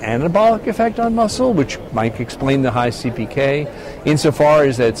had an anabolic effect on muscle, which might explain the high CPK, insofar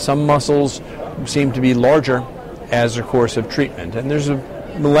as that some muscles seem to be larger as a course of treatment. And there's a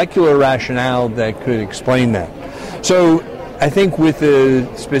molecular rationale that could explain that. So I think with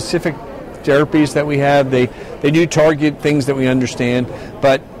the specific therapies that we have, they do target things that we understand,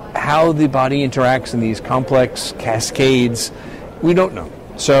 but how the body interacts in these complex cascades, we don't know.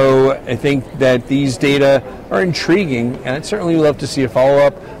 So I think that these data are intriguing, and I'd certainly love to see a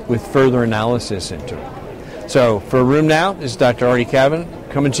follow-up with further analysis into it. So for Room Now, this is Dr. Artie Kavanagh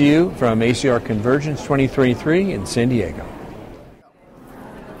coming to you from ACR Convergence 2023 in San Diego.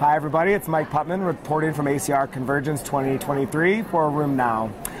 Hi everybody, it's Mike Putman reporting from ACR Convergence 2023 for Room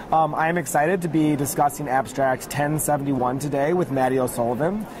Now. I am excited to be discussing abstract 1071 today with Maddie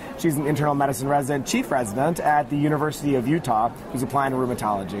O'Sullivan. She's an internal medicine resident, chief resident at the University of Utah, who's applying to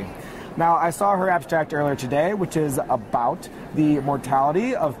rheumatology. Now, I saw her abstract earlier today, which is about the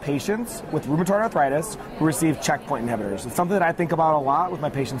mortality of patients with rheumatoid arthritis who receive checkpoint inhibitors. It's something that I think about a lot with my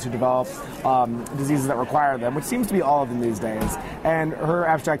patients who develop diseases that require them, which seems to be all of them these days. And her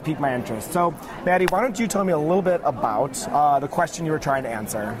abstract piqued my interest. So, Maddie, why don't you tell me a little bit about the question you were trying to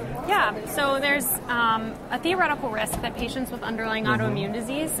answer? Yeah, so there's a theoretical risk that patients with underlying autoimmune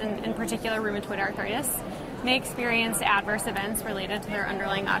disease, in particular rheumatoid arthritis, may experience adverse events related to their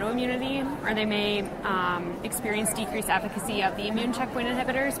underlying autoimmunity, or they may experience decreased efficacy of the immune checkpoint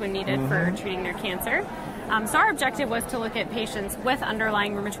inhibitors when needed for treating their cancer. So our objective was to look at patients with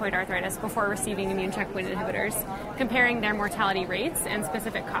underlying rheumatoid arthritis before receiving immune checkpoint inhibitors, comparing their mortality rates and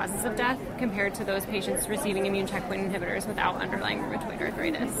specific causes of death compared to those patients receiving immune checkpoint inhibitors without underlying rheumatoid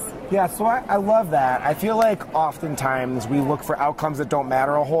arthritis. Yeah, so I love that. I feel like oftentimes we look for outcomes that don't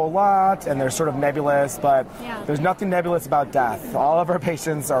matter a whole lot, and they're sort of nebulous, but there's nothing nebulous about death. All of our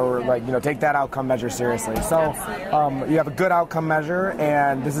patients are take that outcome measure seriously. So you have a good outcome measure,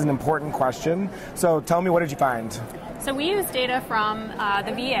 and this is an important question. So tell me, what did you find? So we used data from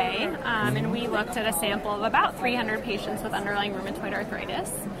the VA, and we looked at a sample of about 300 patients with underlying rheumatoid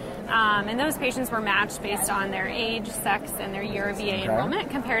arthritis. And those patients were matched based on their age, sex, and their year of VA enrollment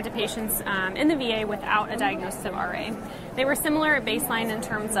compared to patients in the VA without a diagnosis of RA. They were similar at baseline in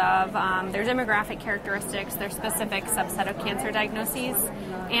terms of their demographic characteristics, their specific subset of cancer diagnoses,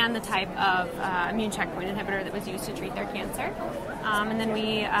 and the type of immune checkpoint inhibitor that was used to treat their cancer. And then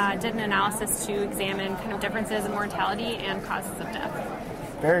we did an analysis to examine kind of differences in mortality and causes of death.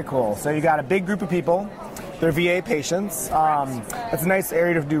 Very cool. So you got a big group of people. They're VA patients. It's a nice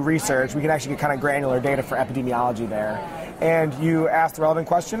area to do research. We can actually get kind of granular data for epidemiology there. And you asked the relevant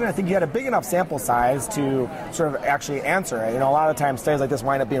question, and I think you had a big enough sample size to sort of actually answer it. A lot of times studies like this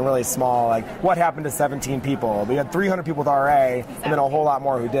wind up being really small, like what happened to 17 people? We had 300 people with RA, and then a whole lot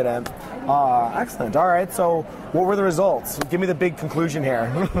more who didn't. Excellent. All right, so what were the results? Give me the big conclusion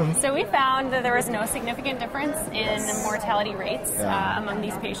here. So we found that there was no significant difference in mortality rates among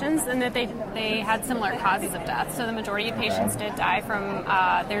these patients, and that they had similar causes of death. So the majority of patients did die from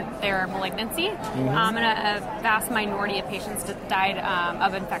their malignancy, and a vast minority of patients died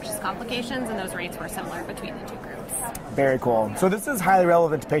of infectious complications, and those rates were similar between the two groups. Very cool. So this is highly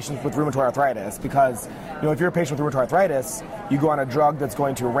relevant to patients with rheumatoid arthritis because, if you're a patient with rheumatoid arthritis, you go on a drug that's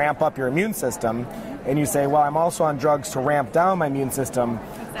going to ramp up your immune system, and you say, well, I'm also on drugs to ramp down my immune system.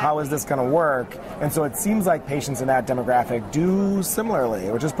 Exactly. How is this going to work? And so it seems like patients in that demographic do similarly,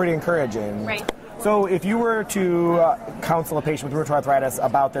 which is pretty encouraging. Right. So if you were to counsel a patient with rheumatoid arthritis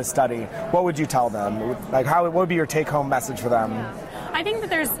about this study, what would you tell them? What would be your take-home message for them? I think that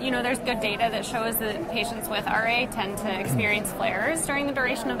there's good data that shows that patients with RA tend to experience flares during the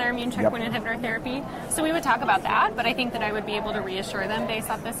duration of their immune checkpoint inhibitor therapy. So we would talk about that, but I think that I would be able to reassure them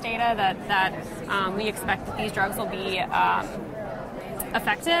based off this data that we expect that these drugs will be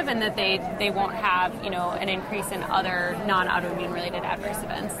effective and that they won't have an increase in other non-autoimmune related adverse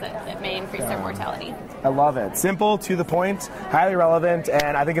events that may increase their mortality. I love it. Simple, to the point, highly relevant,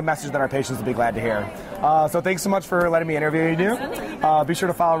 and I think a message that our patients will be glad to hear. So thanks so much for letting me interview you. Be sure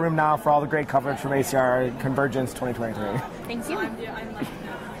to follow Room Now for all the great coverage from ACR Convergence 2023. Thank you.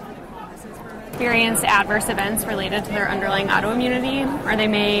 Experience adverse events related to their underlying autoimmunity, or they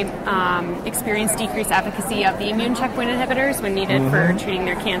may experience decreased efficacy of the immune checkpoint inhibitors when needed for treating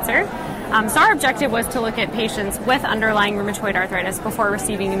their cancer. So our objective was to look at patients with underlying rheumatoid arthritis before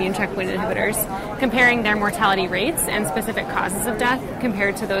receiving immune checkpoint inhibitors, comparing their mortality rates and specific causes of death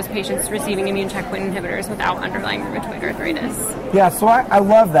compared to those patients receiving immune checkpoint inhibitors without underlying rheumatoid arthritis. Yeah, so I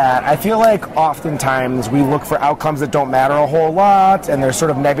love that. I feel like oftentimes we look for outcomes that don't matter a whole lot, and they're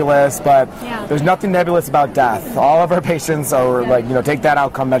sort of nebulous, but there's nothing nebulous about death. All of our patients are take that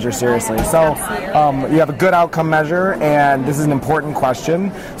outcome measure seriously. So you have a good outcome measure, and this is an important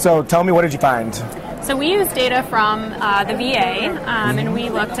question. So tell me, what did you find? So we used data from the VA, and we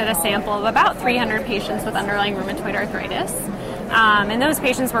looked at a sample of about 300 patients with underlying rheumatoid arthritis. And those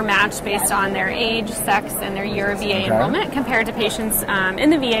patients were matched based on their age, sex, and their year of VA enrollment compared to patients in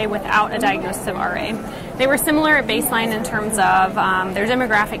the VA without a diagnosis of RA. They were similar at baseline in terms of their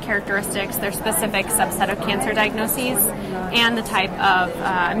demographic characteristics, their specific subset of cancer diagnoses, and the type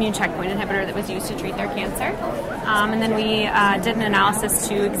of immune checkpoint inhibitor that was used to treat their cancer. And then we did an analysis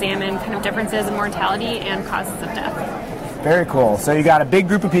to examine kind of differences in mortality and causes of death. Very cool. So you got a big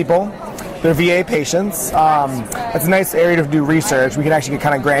group of people. They're VA patients. It's a nice area to do research. We can actually get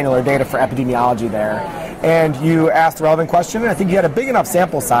kind of granular data for epidemiology there. And you asked the relevant question, and I think you had a big enough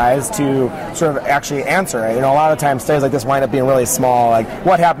sample size to sort of actually answer it. A lot of times studies like this wind up being really small, like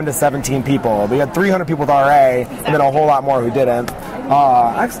what happened to 17 people? We had 300 people with RA, and then a whole lot more who didn't.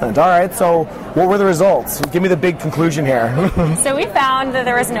 Excellent. All right, so what were the results? Give me the big conclusion here. So we found that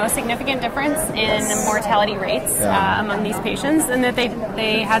there was no significant difference in mortality rates among these patients, and that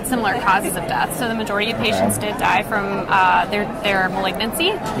they had similar causes of death. So the majority of patients did die from their malignancy,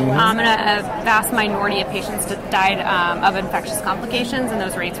 and a vast minority of patients died of infectious complications, and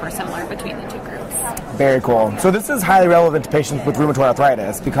those rates were similar between the two groups. Very cool. So this is highly relevant to patients with rheumatoid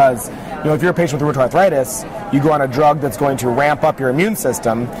arthritis because, if you're a patient with rheumatoid arthritis, you go on a drug that's going to ramp up your immune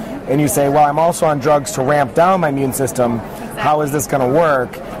system, and you say, well, I'm also on drugs to ramp down my immune system. How is this going to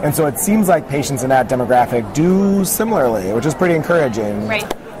work? And so it seems like patients in that demographic do similarly, which is pretty encouraging.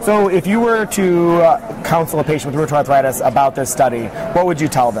 Right. So if you were to counsel a patient with rheumatoid arthritis about this study, what would you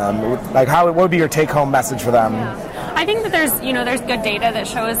tell them? Like, what would be your take-home message for them? Yeah. I think that there's good data that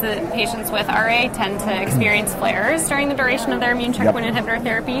shows that patients with RA tend to experience flares during the duration of their immune checkpoint inhibitor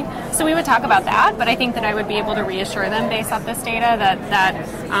therapy. So we would talk about that, but I think that I would be able to reassure them based off this data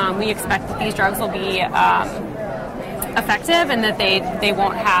that we expect that these drugs will be effective and that they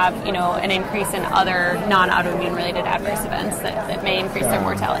won't have an increase in other non-autoimmune related adverse events that may increase their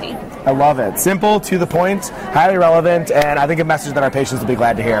mortality. I love it. Simple, to the point, highly relevant, and I think a message that our patients will be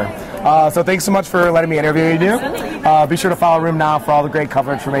glad to hear. So thanks so much for letting me interview you. Be sure to follow Room Now for all the great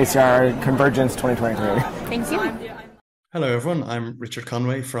coverage from ACR Convergence 2023. Thank you. Hello everyone, I'm Richard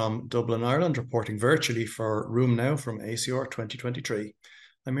Conway from Dublin, Ireland, reporting virtually for Room Now from ACR 2023.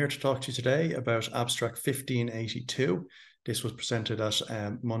 I'm here to talk to you today about Abstract 1582. This was presented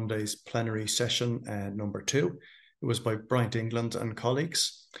at Monday's plenary session number 2. It was by Bryant England and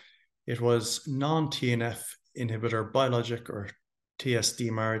colleagues. It was non-TNF inhibitor biologic or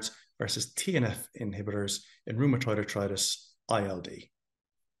TSDMARDs versus TNF inhibitors in rheumatoid arthritis ILD.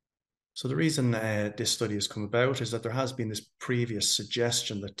 So the reason this study has come about is that there has been this previous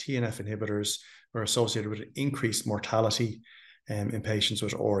suggestion that TNF inhibitors are associated with increased mortality in patients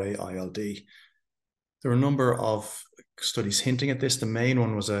with RA-ILD. There are a number of studies hinting at this. The main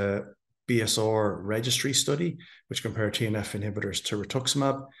one was a BSR registry study, which compared TNF inhibitors to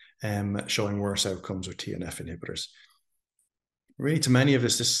rituximab, showing worse outcomes with TNF inhibitors. Really, to many of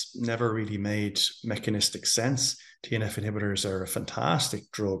us, this never really made mechanistic sense. TNF inhibitors are a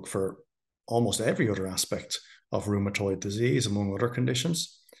fantastic drug for almost every other aspect of rheumatoid disease, among other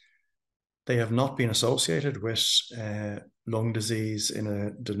conditions. They have not been associated with lung disease in a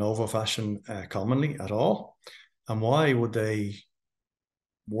de novo fashion commonly at all. And why would they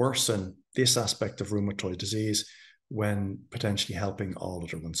worsen this aspect of rheumatoid disease when potentially helping all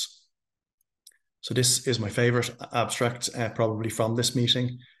other ones? So this is my favorite abstract probably from this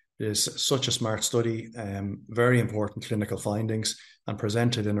meeting. It is such a smart study, very important clinical findings, and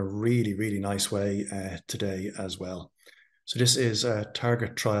presented in a really, really nice way today as well. So this is a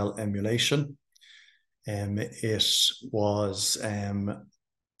target trial emulation. It was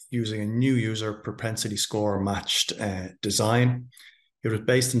using a new user propensity score matched design. It was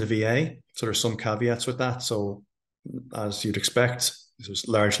based in the VA, so there's some caveats with that. So as you'd expect, this was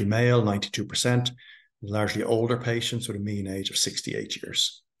largely male, 92%, largely older patients with a mean age of 68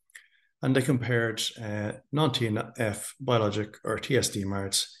 years. And they compared non-TNF biologic or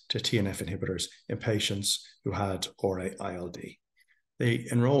TSDMARDs to TNF inhibitors in patients who had RA-ILD. They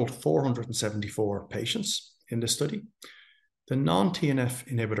enrolled 474 patients in this study. The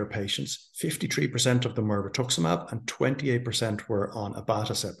non-TNF inhibitor patients, 53% of them were rituximab and 28% were on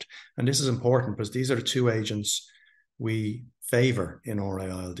Upadacitinib. And this is important because these are the two agents we favor in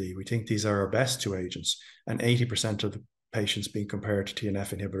RA-ILD. We think these are our best two agents, and 80% of the patients being compared to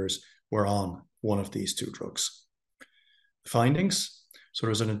TNF inhibitors were on one of these two drugs. Findings: so there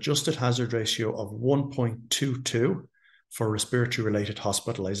was an adjusted hazard ratio of 1.22 for respiratory-related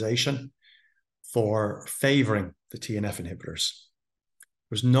hospitalization for favoring the TNF inhibitors.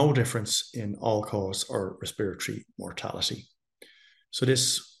 There was no difference in all-cause or respiratory mortality. So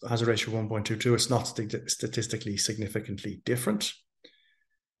this hazard ratio 1.22, it's not statistically significantly different.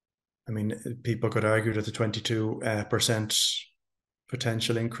 I mean, people could argue that the 22%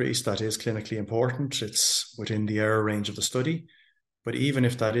 potential increase, that is clinically important. It's within the error range of the study. But even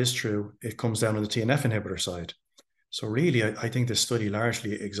if that is true, it comes down to the TNF inhibitor side. So really, I think this study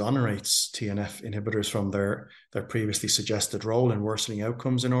largely exonerates TNF inhibitors from their previously suggested role in worsening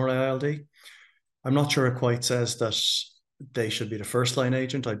outcomes in RA-ILD. I'm not sure it quite says that they should be the first-line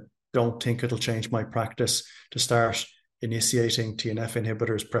agent. I don't think it'll change my practice to start initiating TNF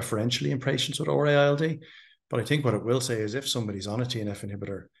inhibitors preferentially in patients with RA-ILD. But I think what it will say is if somebody's on a TNF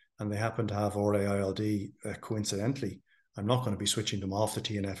inhibitor and they happen to have RA-ILD coincidentally, I'm not going to be switching them off the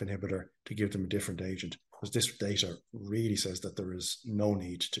TNF inhibitor to give them a different agent, because this data really says that there is no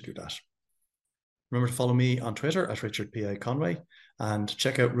need to do that. Remember to follow me on Twitter at Richard P.A. Conway, and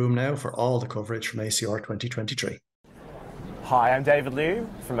check out Room Now for all the coverage from ACR 2023. Hi, I'm David Liu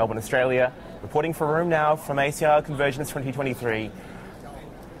from Melbourne, Australia, reporting for Room Now from ACR Convergence 2023.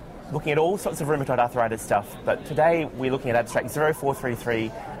 Looking at all sorts of rheumatoid arthritis stuff, but today we're looking at abstract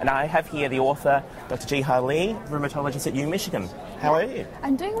 0433, and I have here the author, Dr. Jiha Lee, rheumatologist at UMichigan. How are you?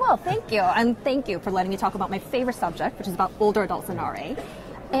 I'm doing well, thank you. And thank you for letting me talk about my favorite subject, which is about older adults in RA.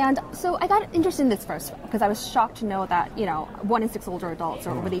 And so I got interested in this first because I was shocked to know that, 1 in 6 older adults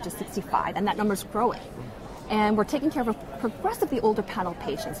are over the age of 65, and that number's growing. And we're taking care of a progressively older panel of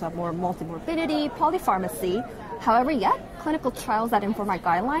patients who have more multimorbidity, polypharmacy. However, yet, clinical trials that inform our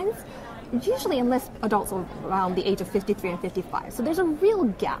guidelines usually enlist adults around the age of 53 and 55. So there's a real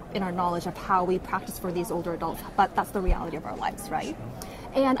gap in our knowledge of how we practice for these older adults, but that's the reality of our lives, right?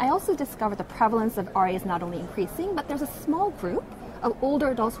 And I also discovered the prevalence of RA is not only increasing, but there's a small group of older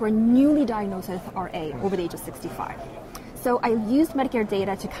adults who are newly diagnosed with RA over the age of 65. So I used Medicare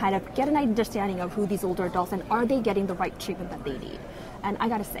data to kind of get an understanding of who these older adults and are they getting the right treatment that they need. And I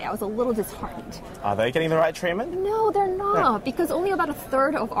gotta say, I was a little disheartened. Are they getting the right treatment? No, they're not, because only about a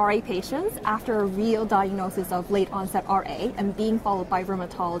third of RA patients, after a real diagnosis of late onset RA and being followed by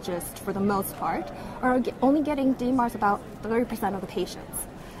rheumatologists for the most part, are only getting DMARDs about 30% of the patients.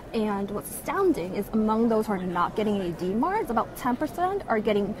 And what's astounding is among those who are not getting any DMARDs, about 10% are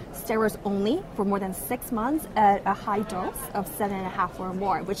getting steroids only for more than 6 months at a high dose of 7.5 or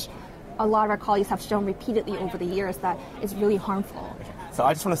more, which a lot of our colleagues have shown repeatedly over the years that is really harmful. Okay. So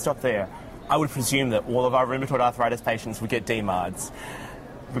I just want to stop there. I would presume that all of our rheumatoid arthritis patients would get DMARDs.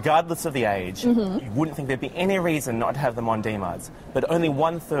 Regardless of the age, you wouldn't think there'd be any reason not to have them on DMARDs. But only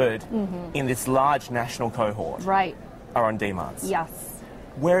 1/3 in this large national cohort are on DMARDs. Yes.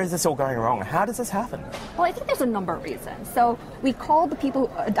 Where is this all going wrong? How does this happen? Well, I think there's a number of reasons. So we call the people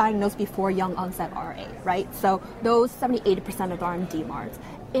diagnosed before young onset RA, right? So those 70-80% of them are on DMARDs.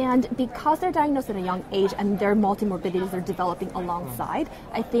 And because they're diagnosed at a young age and their multimorbidities are developing alongside,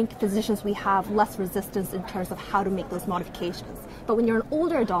 I think physicians, we have less resistance in terms of how to make those modifications. But when you're an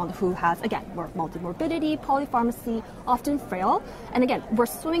older adult who has, again, more multimorbidity, polypharmacy, often frail, and again, we're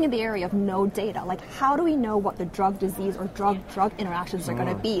swimming in the area of no data. Like, how do we know what the drug-disease or drug-drug interactions are going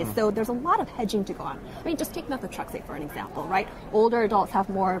to be? So there's a lot of hedging to go on. I mean, just take Methotrexate for an example, right? Older adults have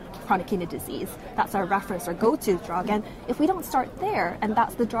more chronic kidney disease. That's our reference, our go-to drug. And if we don't start there, and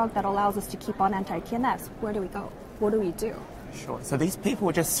that's the drug that allows us to keep on anti-TNFs, where do we go? What do we do? Sure. So these people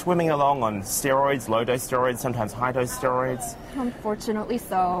are just swimming along on steroids, low-dose steroids, sometimes high-dose steroids. Unfortunately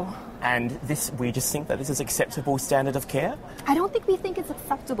so. And we just think that this is acceptable standard of care? I don't think we think it's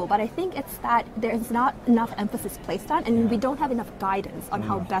acceptable, but I think it's that there's not enough emphasis placed on, and we don't have enough guidance on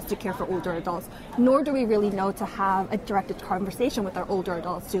how best to care for older adults, nor do we really know to have a directed conversation with our older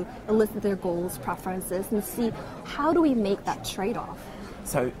adults to elicit their goals, preferences, and see how do we make that trade-off.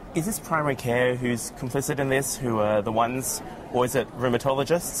 So is this primary care who's complicit in this, who are the ones, or is it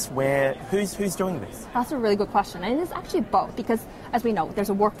rheumatologists? Who's doing this? That's a really good question, and it's actually both, because as we know, there's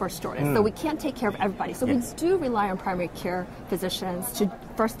a workforce shortage, so we can't take care of everybody. So we do rely on primary care physicians to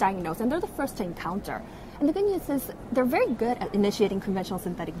first diagnose, and they're the first to encounter. And the good news is they're very good at initiating conventional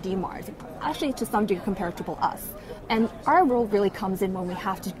synthetic DMARDs, actually to some degree comparable to us. And our role really comes in when we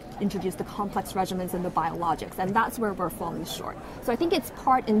have to introduce the complex regimens and the biologics, and that's where we're falling short. So I think it's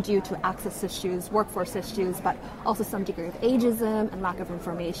part and due to access issues, workforce issues, but also some degree of ageism and lack of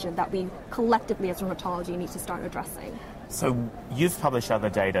information that we collectively as rheumatology need to start addressing. So you've published other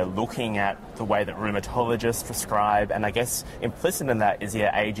data looking at the way that rheumatologists prescribe, and I guess implicit in that is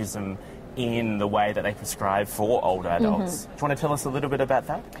ageism in the way that they prescribe for older adults. Do you want to tell us a little bit about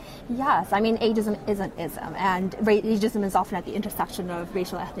that? Yes, I mean, ageism is an ism, and ageism is often at the intersection of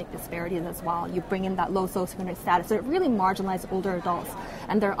racial ethnic disparities as well. You bring in that low socioeconomic status, so it really marginalizes older adults,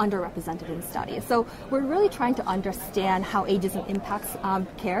 and they're underrepresented in studies. So we're really trying to understand how ageism impacts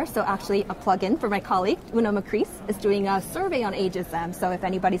care. So actually, a plug-in for my colleague, Una Macris, is doing a survey on ageism, so if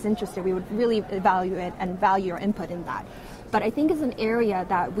anybody's interested, we would really evaluate and value your input in that. But I think it's an area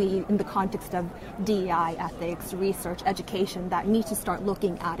that we, in the context of DEI, ethics, research, education, that need to start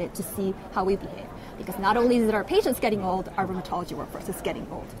looking at it to see how we behave. Because not only is it our patients getting old, our rheumatology workforce is getting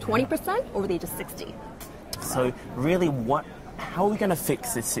old. 20% over the age of 60. So really, how are we going to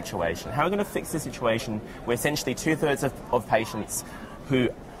fix this situation? How are we going to fix this situation where essentially 2/3 of patients who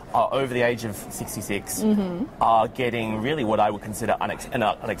are over the age of 66 are getting really what I would consider an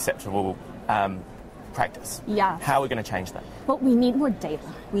unacceptable practice? Yeah. How are we going to change that? Well, we need more data.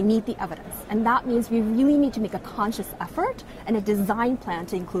 We need the evidence. And that means we really need to make a conscious effort and a design plan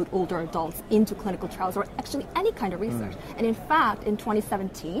to include older adults into clinical trials or actually any kind of research. And in fact, in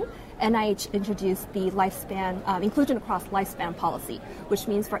 2017, NIH introduced the inclusion across lifespan policy, which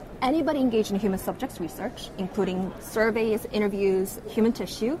means for anybody engaged in human subjects research, including surveys, interviews, human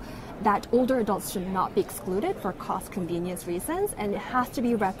tissue, that older adults should not be excluded for cost convenience reasons, and it has to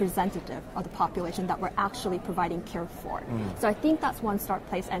be representative of the population that we're actually providing care for. So I think that's one start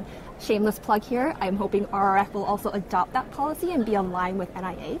place, and shameless plug here, I'm hoping RRF will also adopt that policy and be in line with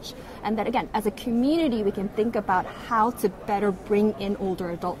NIH, and that again, as a community, we can think about how to better bring in older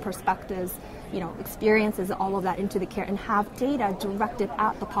adult perspectives perspectives, experiences, all of that into the care and have data directed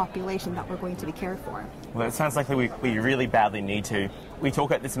at the population that we're going to be cared for. Well, it sounds like we really badly need to. We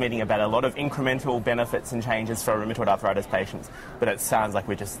talk at this meeting about a lot of incremental benefits and changes for rheumatoid arthritis patients, but it sounds like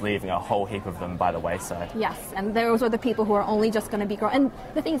we're just leaving a whole heap of them by the wayside. Yes, and those are the people who are only just going to be growing. And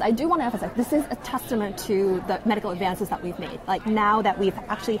the thing is, I do want to emphasize, this is a testament to the medical advances that we've made. Like now that we've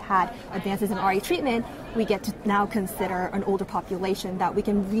actually had advances in RA treatment, we get to now consider an older population that we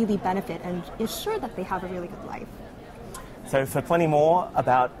can really benefit and ensure that they have a really good life. So for plenty more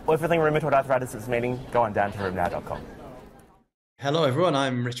about everything rheumatoid arthritis at this meeting, go on down to rheumnow.com. Hello everyone,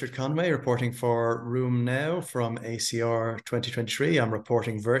 I'm Richard Conway reporting for Room Now from ACR 2023. I'm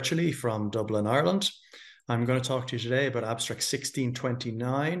reporting virtually from Dublin, Ireland. I'm going to talk to you today about abstract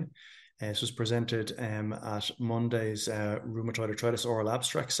 1629. This was presented at Monday's Rheumatoid Arthritis oral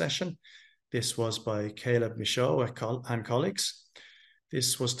abstract session. This was by Caleb Michaud and colleagues.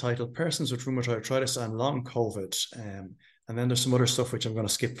 This was titled Persons with Rheumatoid Arthritis and Long COVID. And then there's some other stuff which I'm going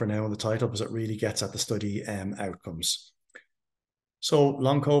to skip for now in the title because it really gets at the study outcomes. So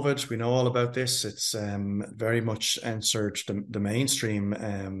long COVID, we know all about this. It's very much entered the mainstream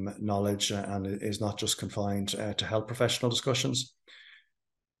knowledge and it is not just confined to health professional discussions.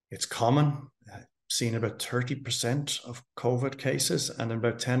 It's common, seen about 30% of COVID cases, and in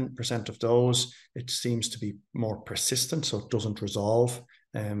about 10% of those, it seems to be more persistent, so it doesn't resolve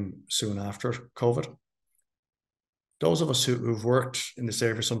soon after COVID. Those of us who've worked in this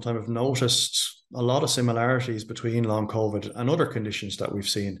area for some time have noticed a lot of similarities between long COVID and other conditions that we've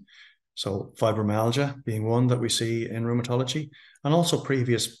seen. So fibromyalgia being one that we see in rheumatology, and also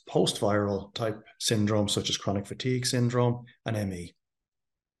previous post-viral type syndromes such as chronic fatigue syndrome and ME.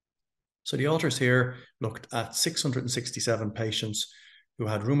 So the authors here looked at 667 patients who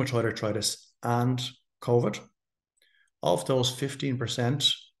had rheumatoid arthritis and COVID. Of those,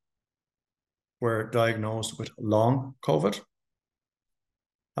 15% were diagnosed with long COVID.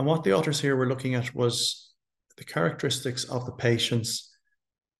 And what the authors here were looking at was the characteristics of the patients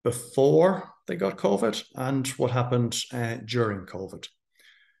before they got COVID and what happened during COVID.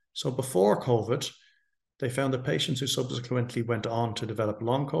 So before COVID, they found that patients who subsequently went on to develop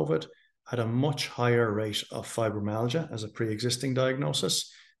long COVID had a much higher rate of fibromyalgia as a pre-existing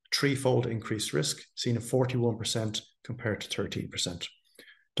diagnosis, threefold increased risk, seen at 41% compared to 13%.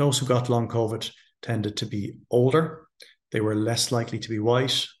 Those who got long COVID tended to be older. They were less likely to be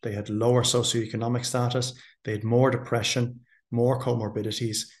white. They had lower socioeconomic status. They had more depression, more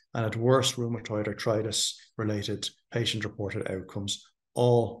comorbidities, and had worse rheumatoid arthritis-related patient-reported outcomes,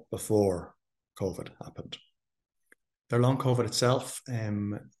 all before COVID happened. Their long COVID itself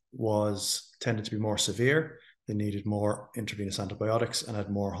tended to be more severe. They needed more intravenous antibiotics and had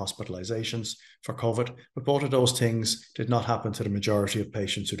more hospitalizations for COVID. But both of those things did not happen to the majority of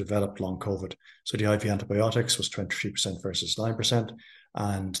patients who developed long COVID. So the IV antibiotics was 23% versus 9%,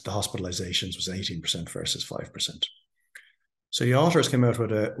 and the hospitalizations was 18% versus 5%. So the authors came out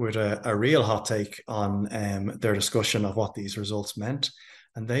with a real hot take on their discussion of what these results meant.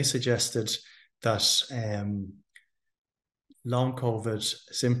 And they suggested that long COVID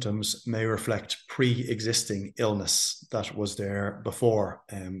symptoms may reflect pre-existing illness that was there before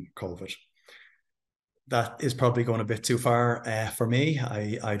COVID. That is probably going a bit too far for me.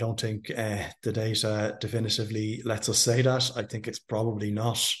 I don't think the data definitively lets us say that. I think it's probably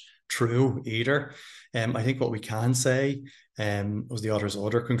not true either. I think what we can say was the author's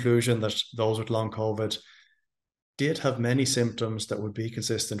other conclusion that those with long COVID did have many symptoms that would be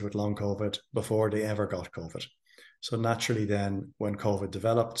consistent with long COVID before they ever got COVID. So naturally then, when COVID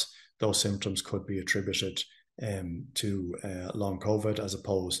developed, those symptoms could be attributed to long COVID as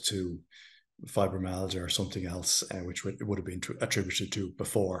opposed to fibromyalgia or something else, which would have been attributed to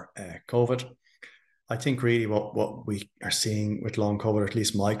before COVID. I think really what we are seeing with long COVID, or at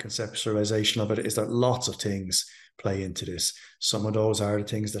least my conceptualization of it, is that lots of things play into this. Some of those are the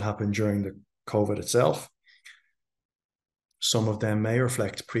things that happen during the COVID itself. Some of them may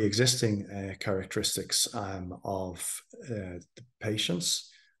reflect pre-existing characteristics of the patients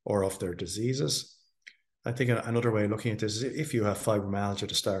or of their diseases. I think another way of looking at this is if you have fibromyalgia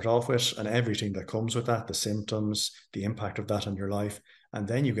to start off with and everything that comes with that, the symptoms, the impact of that on your life, and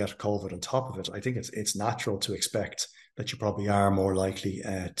then you get COVID on top of it, I think it's natural to expect that you probably are more likely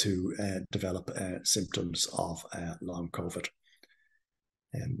to develop symptoms of long COVID.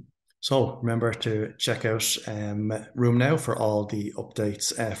 So remember to check out Room Now for all the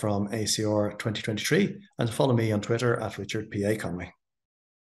updates from ACR 2023 and to follow me on Twitter at Richard P.A. Conway.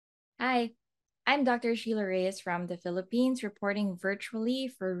 Hi, I'm Dr. Sheila Reyes from the Philippines reporting virtually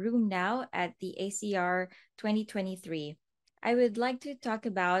for Room Now at the ACR 2023. I would like to talk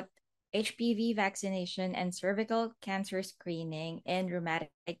about HPV vaccination and cervical cancer screening in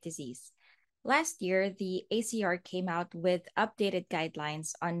rheumatic disease. Last year, the ACR came out with updated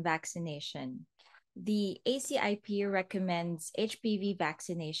guidelines on vaccination. The ACIP recommends HPV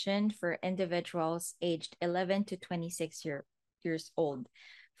vaccination for individuals aged 11 to 26 years old.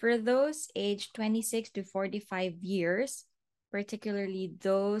 For those aged 26 to 45 years, particularly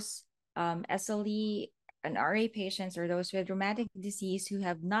those SLE and RA patients or those with rheumatic disease who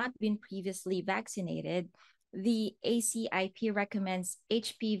have not been previously vaccinated, the ACIP recommends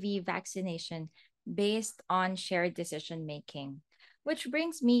HPV vaccination based on shared decision-making, which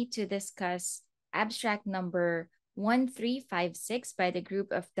brings me to discuss abstract number 1356 by the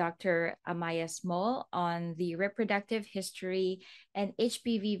group of Dr. Amaya Small on the reproductive history and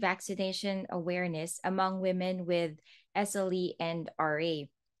HPV vaccination awareness among women with SLE and RA.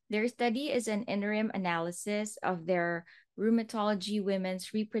 Their study is an interim analysis of their rheumatology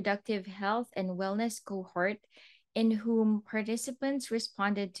women's reproductive health and wellness cohort, in whom participants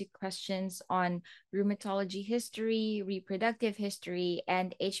responded to questions on rheumatology history, reproductive history,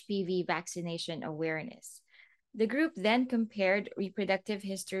 and HPV vaccination awareness. The group then compared reproductive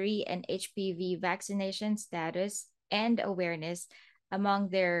history and HPV vaccination status and awareness among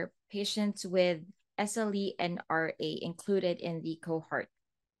their patients with SLE and RA included in the cohort.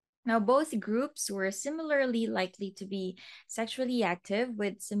 Now, both groups were similarly likely to be sexually active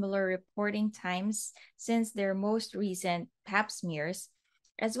with similar reporting times since their most recent Pap smears,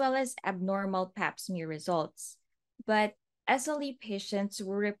 as well as abnormal Pap smear results. But SLE patients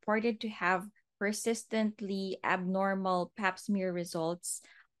were reported to have persistently abnormal Pap smear results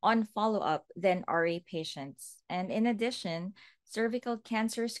on follow-up than RA patients. And in addition, cervical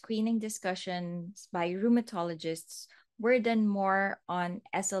cancer screening discussions by rheumatologists were done more on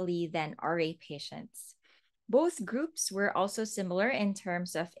SLE than RA patients. Both groups were also similar in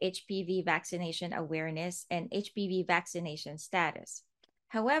terms of HPV vaccination awareness and HPV vaccination status.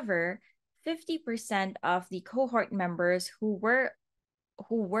 However, 50% of the cohort members who were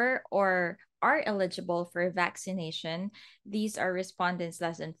or are eligible for vaccination, these are respondents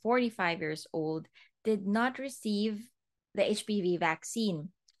less than 45 years old, did not receive the HPV vaccine.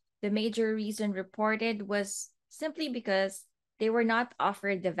 The major reason reported was simply because they were not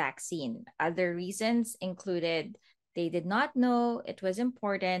offered the vaccine. Other reasons included they did not know it was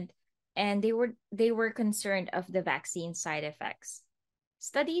important, and they were concerned of the vaccine side effects.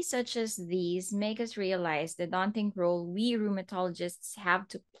 Studies such as these make us realize the daunting role we rheumatologists have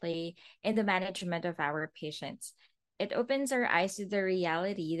to play in the management of our patients. It opens our eyes to the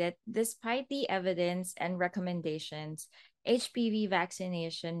reality that despite the evidence and recommendations, HPV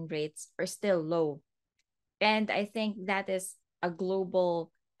vaccination rates are still low. And I think that is a global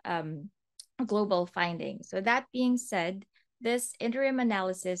finding. So that being said, this interim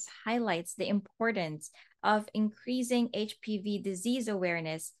analysis highlights the importance of increasing HPV disease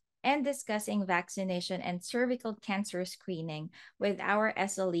awareness and discussing vaccination and cervical cancer screening with our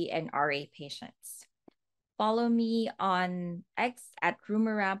SLE and RA patients. Follow me on X at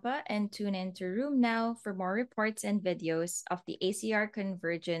Rheumarampa and tune into Room Now for more reports and videos of the ACR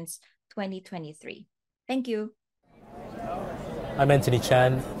Convergence 2023. Thank you. I'm Anthony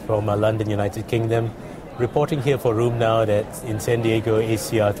Chan from London, United Kingdom, reporting here for Room Now that's in San Diego,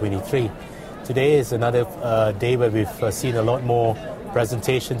 ACR 23. Today is another day where we've seen a lot more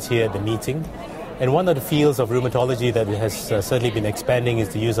presentations here at the meeting. And one of the fields of rheumatology that has certainly been expanding is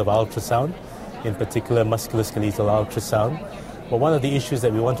the use of ultrasound, in particular musculoskeletal ultrasound. But one of the issues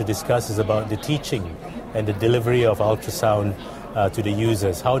that we want to discuss is about the teaching and the delivery of ultrasound to the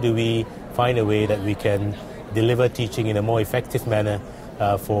users. How do we find a way that we can deliver teaching in a more effective manner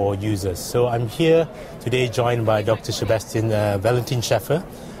for users? So I'm here today joined by Dr. Sebastian Valentin Schäfer,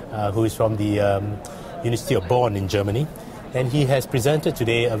 who is from the University of Bonn in Germany. And he has presented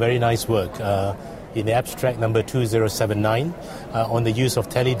today a very nice work in the abstract number 2079 on the use of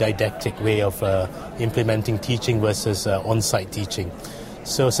teledidactic way of implementing teaching versus on-site teaching.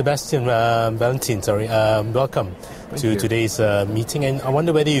 So Sebastian Valentin, welcome to today's meeting, and I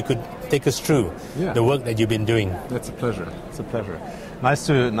wonder whether you could take us through the work that you've been doing. That's a pleasure. It's a pleasure. Nice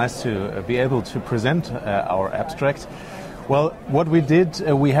to be able to present our abstract. Well, what we did,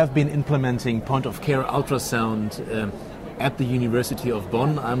 we have been implementing point-of-care ultrasound at the University of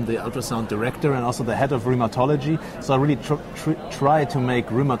Bonn. I'm the ultrasound director and also the head of rheumatology. So I really try to make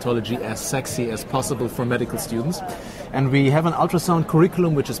rheumatology as sexy as possible for medical students. And we have an ultrasound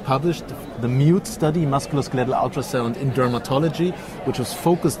curriculum which is published, the MUTE study, Musculoskeletal Ultrasound in Dermatology, which was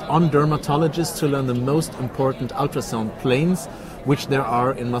focused on dermatologists to learn the most important ultrasound planes which there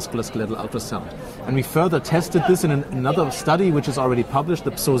are in musculoskeletal ultrasound. And we further tested this in another study which is already published,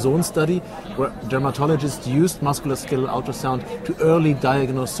 the PSOZONE study, where dermatologists used musculoskeletal ultrasound to early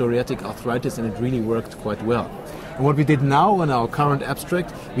diagnose psoriatic arthritis, and it really worked quite well. And what we did now in our current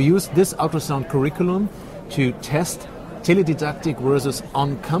abstract, we used this ultrasound curriculum to test teledidactic versus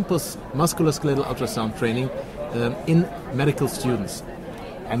on-campus musculoskeletal ultrasound training in medical students.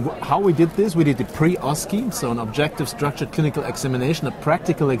 And how we did this, we did the pre-OSCE, so an objective structured clinical examination, a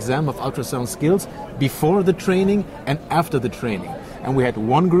practical exam of ultrasound skills before the training and after the training. And we had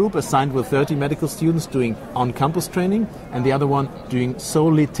one group assigned with 30 medical students doing on-campus training and the other one doing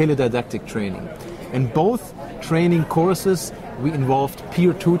solely teledidactic training. In both training courses, we involved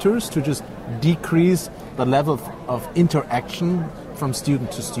peer tutors to just decrease the level of interaction from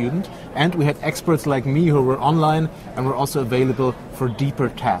student to student, and we had experts like me who were online and were also available for deeper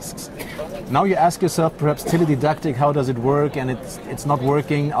tasks. Now you ask yourself, perhaps teledidactic, how does it work? And it's not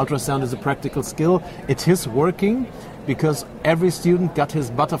working. Ultrasound is a practical skill. It is working because every student got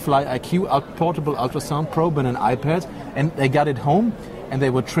his Butterfly IQ portable ultrasound probe and an iPad, and they got it home, and they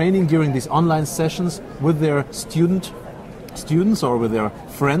were training during these online sessions with their students or with their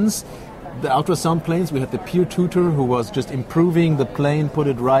friends. The ultrasound planes, we had the peer tutor who was just improving the plane, put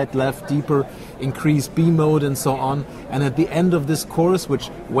it right, left, deeper, increase B mode and so on. And at the end of this course, which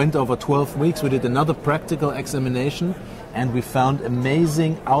went over 12 weeks, we did another practical examination and we found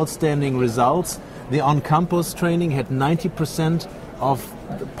amazing, outstanding results. The on-campus training had 90% of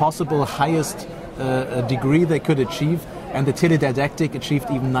the possible highest degree they could achieve, and the teledidactic achieved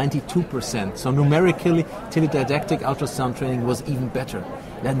even 92%. So numerically, teledidactic ultrasound training was even better.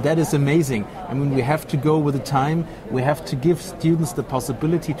 And that is amazing. I mean, we have to go with the time. We have to give students the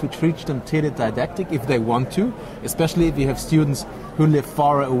possibility to teach them teledidactic if they want to, especially if you have students who live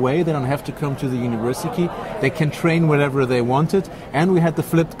far away. They don't have to come to the university. They can train wherever they wanted. And we had the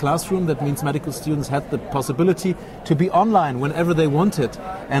flipped classroom. That means medical students had the possibility to be online whenever they wanted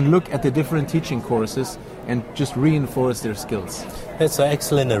and look at the different teaching courses and just reinforce their skills. That's an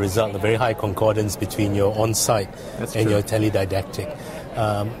excellent result, a very high concordance between your on-site and your teledidactic.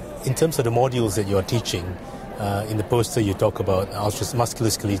 In terms of the modules that you're teaching, in the poster you talk about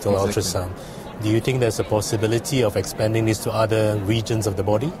musculoskeletal ultrasound. Do you think there's a possibility of expanding this to other regions of the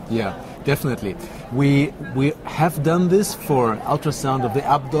body? Yeah, definitely. We have done this for ultrasound of the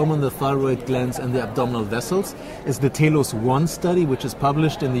abdomen, the thyroid glands and the abdominal vessels. It's the TELOS-1 study, which is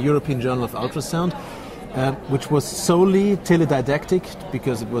published in the European Journal of Ultrasound, which was solely teledidactic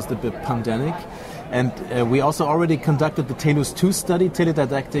because it was the pandemic. And we also already conducted the TELOS-2 study,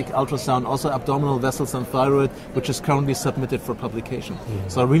 teledidactic ultrasound, also abdominal vessels and thyroid, which is currently submitted for publication.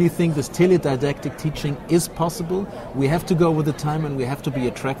 So I really think this teledidactic teaching is possible. We have to go with the time and we have to be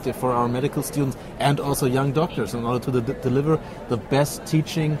attractive for our medical students and also young doctors in order to deliver the best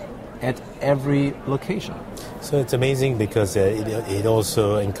teaching at every location. So it's amazing because it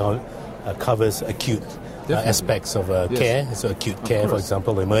also covers acute aspects of care, so acute care, for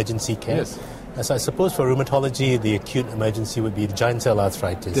example, emergency care. Yes. So I suppose for rheumatology, the acute emergency would be the giant cell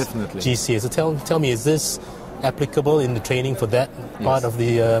arthritis. Definitely. GCA. So tell me, is this applicable in the training for that part of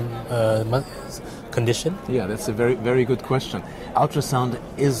the condition? Yeah, that's a very, very good question. Ultrasound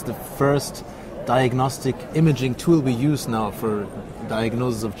is the first diagnostic imaging tool we use now for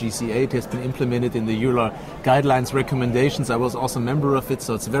diagnosis of GCA. It has been implemented in the EULAR guidelines recommendations. I was also a member of it,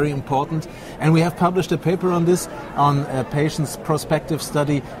 so it's very important. And we have published a paper on this, on a patient's prospective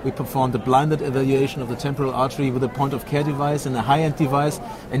study. We performed a blinded evaluation of the temporal artery with a point-of-care device and a high-end device,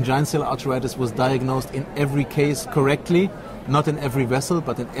 and giant cell arteritis was diagnosed in every case correctly, not in every vessel,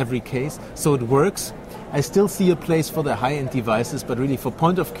 but in every case. So it works. I still see a place for the high-end devices, but really for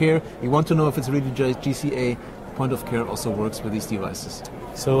point-of-care, you want to know if it's really GCA. Point of care also works with these devices.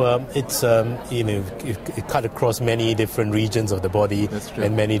 So it's it cut across many different regions of the body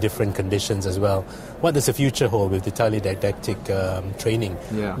and many different conditions as well. What does the future hold with the teledidactic training?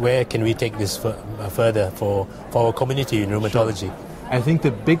 Yeah. Where can we take this further for our community in rheumatology? Sure. I think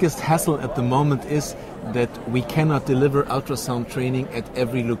the biggest hassle at the moment is that we cannot deliver ultrasound training at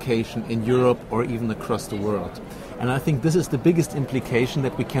every location in Europe or even across the world. And I think this is the biggest implication,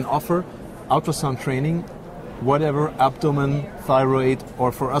 that we can offer ultrasound training, whatever, abdomen, thyroid,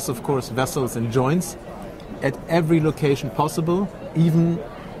 or for us, of course, vessels and joints, at every location possible, even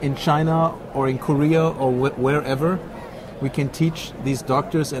in China or in Korea or wherever. We can teach these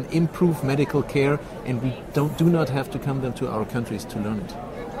doctors and improve medical care, and we do not have to come then to our countries to learn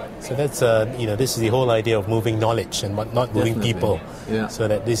it. So that's, this is the whole idea of moving knowledge and not moving people, so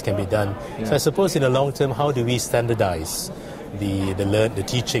that this can be done. Yeah. So I suppose in the long term, how do we standardize the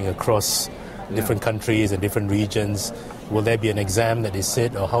teaching across different countries and different regions? Will there be an exam that they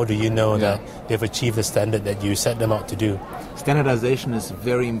sit, or how do you know that they've achieved the standard that you set them out to do? Standardization is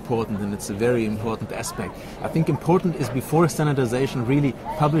very important, and it's a very important aspect. I think important is, before standardization, really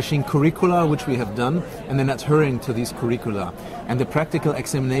publishing curricula, which we have done, and then adhering to these curricula. And the practical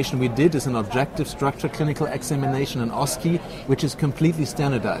examination we did is an objective structured clinical examination, an OSCE, which is completely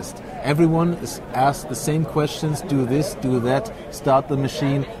standardized. Everyone is asked the same questions: do this, do that, start the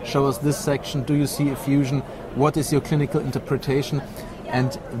machine, show us this section, do you see effusion, what is your clinical interpretation?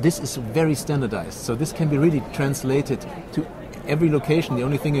 And this is very standardized. So this can be really translated to every location. The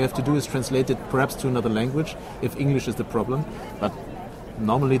only thing you have to do is translate it perhaps to another language, if English is the problem. But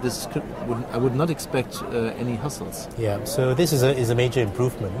normally I would not expect any hassles. Yeah, so this is a major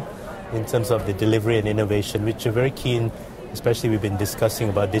improvement in terms of the delivery and innovation, which are very keen, especially we've been discussing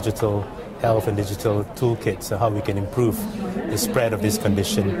about digital health and digital toolkits, so how we can improve the spread of this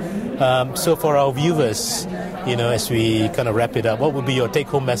condition. So for our viewers, as we kind of wrap it up, what would be your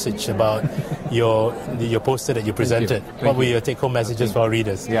take-home message about your poster that you presented? What were your take-home messages for our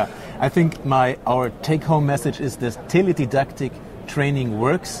readers? Yeah, I think our take-home message is this: teledidactic training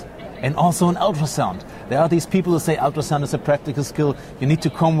works, and also an ultrasound. There are these people who say ultrasound is a practical skill, you need to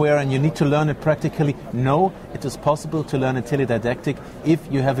come where and you need to learn it practically. No, it is possible to learn it teledidactic if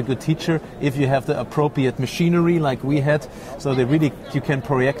you have a good teacher, if you have the appropriate machinery like we had, so that you can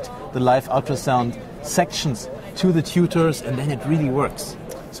project the live ultrasound sections to the tutors, and then it really works.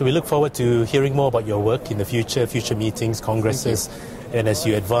 So we look forward to hearing more about your work in the future meetings, congresses, and as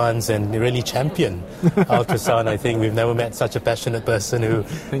you advance and really champion ultrasound. I think we've never met such a passionate person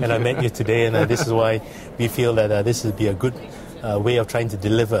I met you today, and this is why we feel that this would be a good way of trying to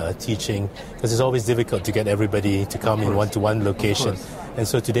deliver teaching, because it's always difficult to get everybody to come in one-to-one location. And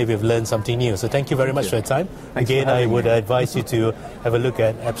so today we've learned something new. So thank you very much for your time. Again, I would advise you to have a look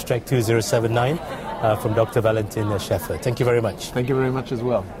at Abstract 2079 from Dr. Valentin Scheffer. Thank you very much. Thank you very much as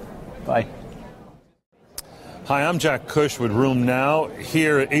well. Bye. Hi, I'm Jack Cush with Room Now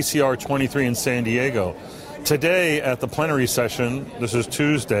here at ACR 23 in San Diego. Today at the plenary session, this is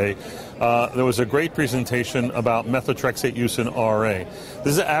Tuesday, there was a great presentation about methotrexate use in RA.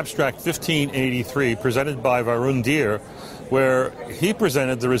 This is Abstract 1583 presented by Varun Dheer, where he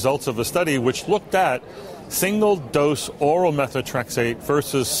presented the results of a study which looked at single-dose oral methotrexate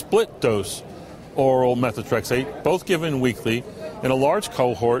versus split-dose oral methotrexate, both given weekly, in a large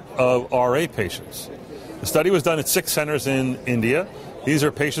cohort of RA patients. The study was done at 6 centers in India. These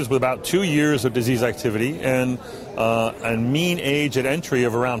are patients with about 2 years of disease activity and mean age at entry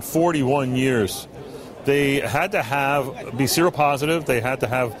of around 41 years. They had to be seropositive. They had to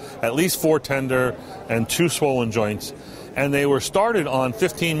have at least 4 tender and 2 swollen joints. And they were started on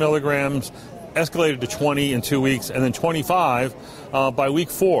 15 milligrams, escalated to 20 in 2 weeks, and then 25 by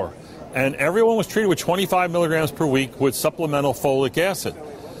week 4. And everyone was treated with 25 milligrams per week with supplemental folic acid.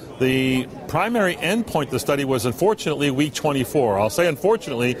 The primary endpoint of the study was, unfortunately, week 24. I'll say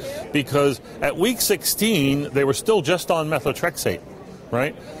unfortunately because at week 16, they were still just on methotrexate,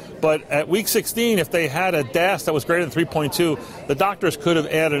 right? But at week 16, if they had a DAS that was greater than 3.2, the doctors could have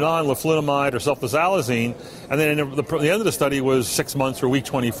added on leflunomide or sulfasalazine, and then the end of the study was 6 months or week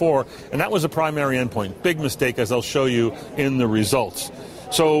 24, and that was the primary endpoint. Big mistake, as I'll show you in the results.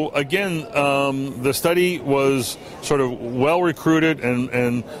 So again, the study was sort of well recruited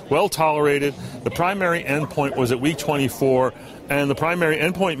and well tolerated. The primary endpoint was at week 24, and the primary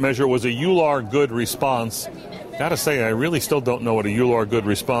endpoint measure was a EULAR good response. Gotta say, I really still don't know what a EULAR good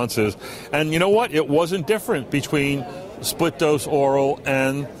response is. And you know what? It wasn't different between split dose oral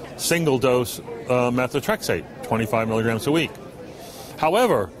and single dose methotrexate, 25 milligrams a week.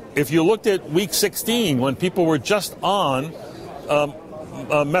 However, if you looked at week 16, when people were just on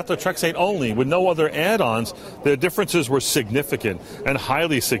methotrexate only with no other add-ons, the differences were significant and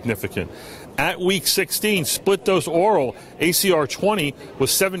highly significant. At week 16, split-dose oral ACR 20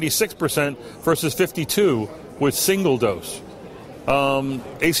 was 76% versus 52% with single-dose.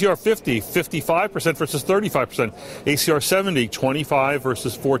 ACR 50, 55% versus 35%. ACR 70, 25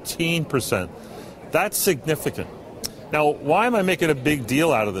 versus 14%. That's significant. Now, why am I making a big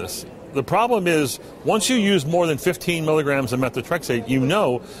deal out of this? The problem is, once you use more than 15 milligrams of methotrexate, you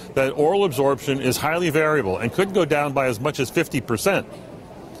know that oral absorption is highly variable and could go down by as much as 50%.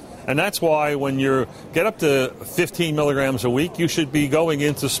 And that's why when you get up to 15 milligrams a week, you should be going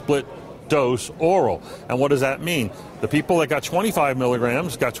into split dose oral. And what does that mean? The people that got 25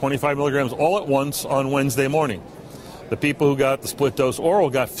 milligrams all at once on Wednesday morning. The people who got the split dose oral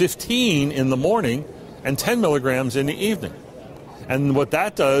got 15 in the morning and 10 milligrams in the evening. And what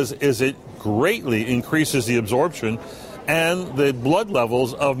that does is it greatly increases the absorption and the blood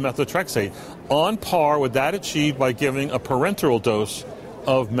levels of methotrexate, on par with that achieved by giving a parenteral dose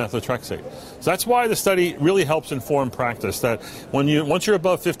of methotrexate. So that's why the study really helps inform practice, that once you're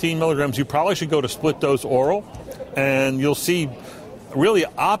above 15 milligrams, you probably should go to split dose oral, and you'll see really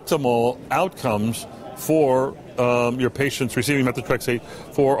optimal outcomes for your patients receiving methotrexate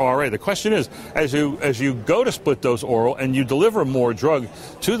for RA. The question is, as you go to split dose oral and you deliver more drug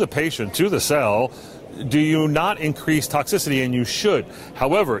to the patient, to the cell, do you not increase toxicity? And you should.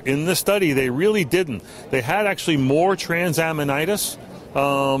 However, in this study, they really didn't. They had actually more transaminitis,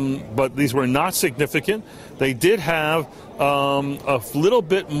 but these were not significant. They did have a little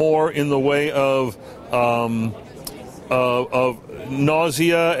bit more in the way of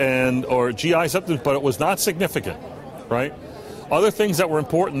nausea and or GI symptoms, but it was not significant, right? Other things that were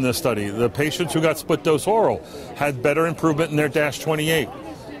important in this study: the patients who got split dose oral had better improvement in their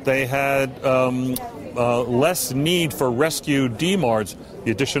DASH-28. They had less need for rescue DMARDs,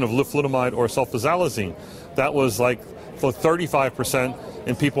 the addition of leflunomide or sulfasalazine. That was like for 35%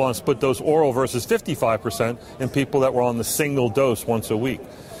 in people on split dose oral versus 55% in people that were on the single dose once a week.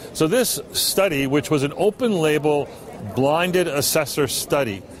 So this study, which was an open label blinded assessor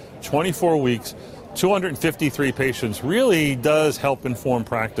study, 24 weeks, 253 patients, really does help inform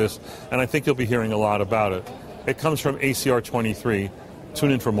practice, and I think you'll be hearing a lot about it. It comes from ACR 23.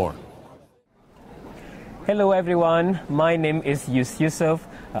 Tune in for more. Hello everyone, my name is Yusuf.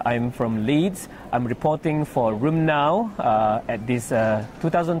 I'm from Leeds. I'm reporting for Room Now at this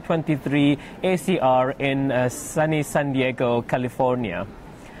 2023 ACR in sunny San Diego, California.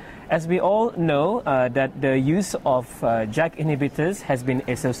 As we all know, that the use of JAK inhibitors has been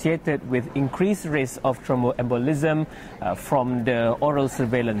associated with increased risk of thromboembolism from the oral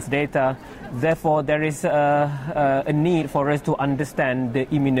surveillance data. Therefore, there is a need for us to understand the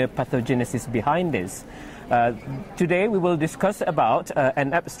immunopathogenesis behind this. Today, we will discuss about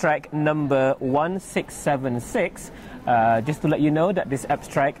an abstract number 1676. Just to let you know that this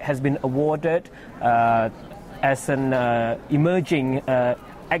abstract has been awarded as an emerging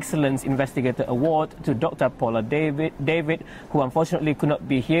Excellence Investigator Award to Dr. Paula David, who unfortunately could not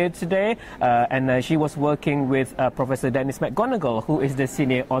be here today, and she was working with Professor Dennis McGonigal, who is the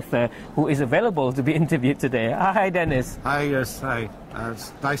senior author who is available to be interviewed today. Hi, Dennis. Hi, yes, hi.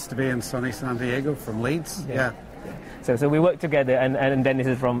 It's nice to be in sunny San Diego from Leeds. Yeah. So we work together, and Dennis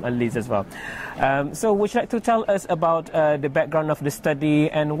is from Leeds as well. So would you like to tell us about the background of the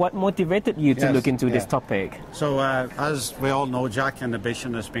study and what motivated you to look into this topic? So as we all know, JAK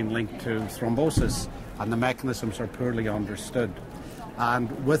inhibition has been linked to thrombosis, and the mechanisms are poorly understood. And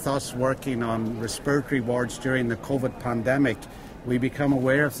with us working on respiratory wards during the COVID pandemic, we become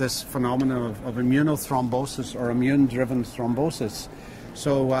aware of this phenomenon of immunothrombosis or immune-driven thrombosis.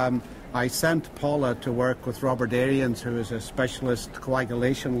 So I sent Paula to work with Robert Arians, who is a specialist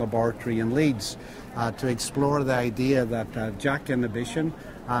coagulation laboratory in Leeds, to explore the idea that JAK inhibition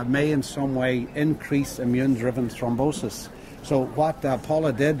may in some way increase immune-driven thrombosis. So what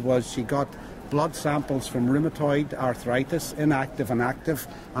Paula did was she got blood samples from rheumatoid arthritis, inactive and active,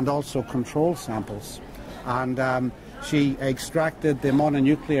 and also control samples. And she extracted the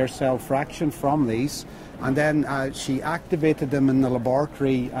mononuclear cell fraction from these, and then she activated them in the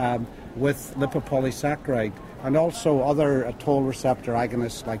laboratory with lipopolysaccharide and also other toll receptor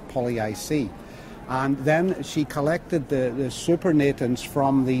agonists like poly-IC. And then she collected the supernatants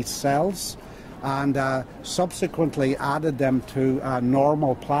from these cells and subsequently added them to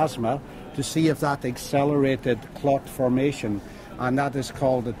normal plasma to see if that accelerated clot formation, and that is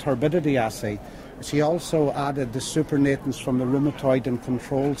called a turbidity assay. She also added the supernatants from the rheumatoid and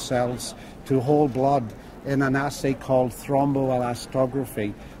control cells to whole blood in an assay called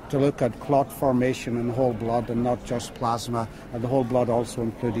thromboelastography to look at clot formation in whole blood and not just plasma, and the whole blood also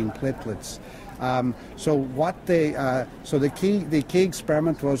including platelets. So the key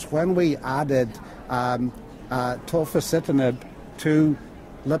experiment was when we added Tofacitinib to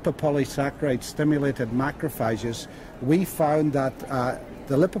lipopolysaccharide stimulated macrophages, we found that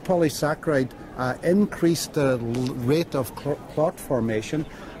the lipopolysaccharide increased the rate of clot formation,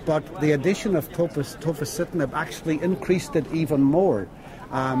 but the addition of Tofacitinib actually increased it even more.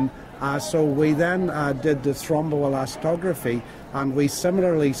 So we then did the thromboelastography, and we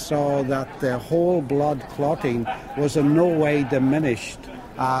similarly saw that the whole blood clotting was in no way diminished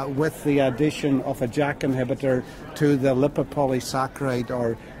with the addition of a JAK inhibitor to the lipopolysaccharide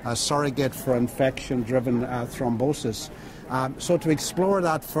or a surrogate for infection-driven thrombosis. So to explore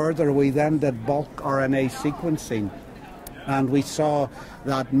that further, we then did bulk RNA sequencing. and we saw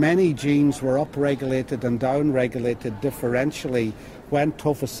that many genes were upregulated and downregulated differentially when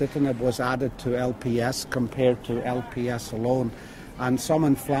Tofacitinib was added to LPS compared to LPS alone. And some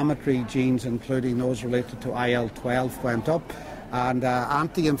inflammatory genes, including those related to IL-12, went up, and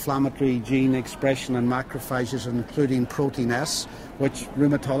anti-inflammatory gene expression in macrophages, including protein S, which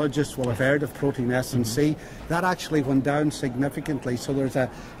rheumatologists will have heard of, protein S and C, that actually went down significantly. So there's a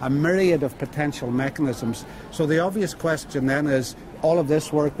myriad of potential mechanisms. So the obvious question then is, all of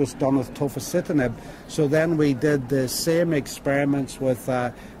this work was done with Tofacitinib, so then we did the same experiments with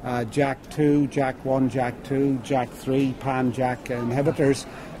JAK2, JAK1, JAK2, JAK3, pan-JAK inhibitors,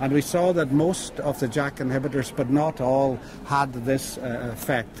 and we saw that most of the JAK inhibitors, but not all, had this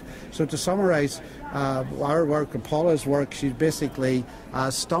effect. So to summarize, our work, Paula's work, she basically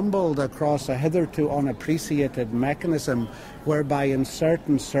stumbled across a hitherto unappreciated mechanism whereby in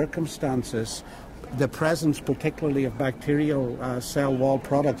certain circumstances the presence particularly of bacterial cell wall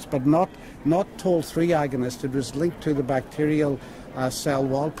products, but not Toll-3 agonist, it was linked to the bacterial cell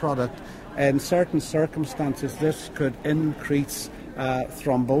wall product. In certain circumstances this could increase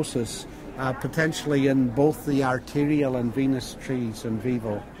thrombosis, potentially in both the arterial and venous trees in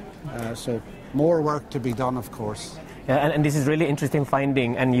vivo. So more work to be done, of course. Yeah, and this is really interesting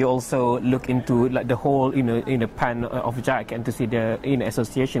finding, and you also look into like the whole pan of JAK and to see the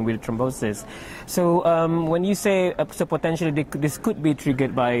association with thrombosis. So when you say so potentially this could be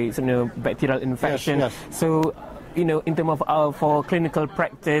triggered by bacterial infection, yes. So in terms of for clinical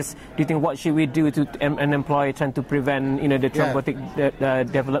practice, do you think what should we do to an employer trying to prevent the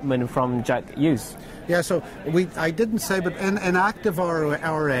thrombotic development from JAK use? Yeah, so I didn't say, but in active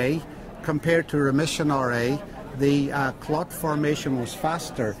RA compared to remission RA, the clot formation was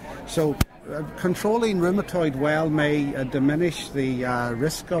faster. So controlling rheumatoid well may diminish the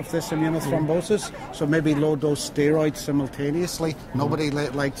risk of this immunothrombosis. So maybe low-dose steroids simultaneously. Nobody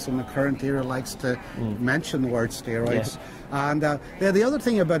likes in the current era likes to mention the word steroids. Yeah. And the other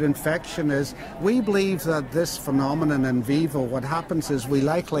thing about infection is we believe that this phenomenon in vivo, what happens is we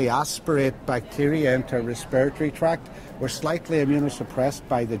likely aspirate bacteria into our respiratory tract. We're slightly immunosuppressed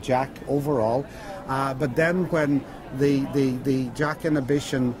by the JAK overall. But then when the JAK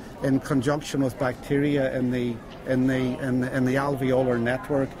inhibition in conjunction with bacteria in the alveolar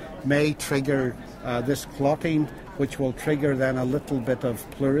network may trigger this clotting, which will trigger then a little bit of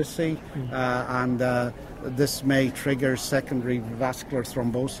pleurisy, and this may trigger secondary vascular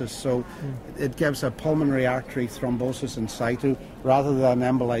thrombosis. So it gives a pulmonary artery thrombosis in situ rather than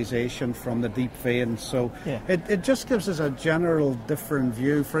embolization from the deep veins. So it just gives us a general different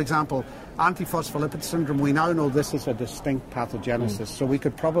view. For example, antiphospholipid syndrome, we now know this is a distinct pathogenesis, so we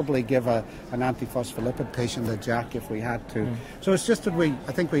could probably give an antiphospholipid patient a JAK if we had to. So it's just that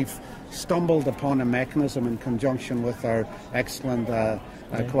I think we've stumbled upon a mechanism in conjunction with our excellent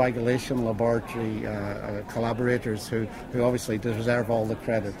coagulation laboratory collaborators who obviously deserve all the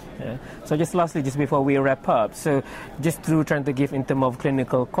credit. Yeah. So just lastly, just before we wrap up, so just through trying to give in terms of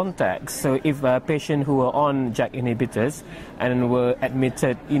clinical context, so if a patient who are on JAK inhibitors and were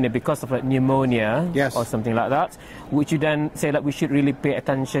admitted because of pneumonia or something like that, would you then say that we should really pay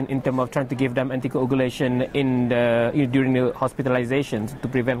attention in terms of trying to give them anticoagulation during the hospitalization to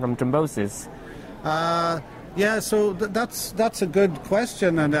prevent from thrombosis? Yeah, so that's a good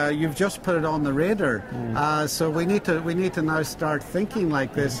question, and you've just put it on the radar. So we need to now start thinking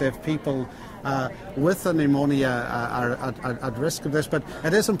like this if people with a pneumonia are at risk of this. But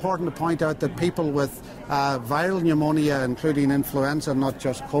it is important to point out that people with viral pneumonia, including influenza, not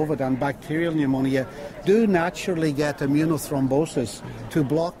just COVID, and bacterial pneumonia, do naturally get immunothrombosis to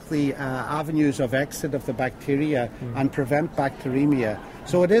block the avenues of exit of the bacteria and prevent bacteremia.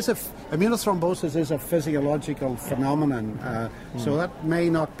 So immunothrombosis is a physiological phenomenon, so that may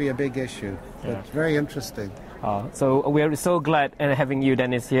not be a big issue, but very interesting. So we're so glad having you,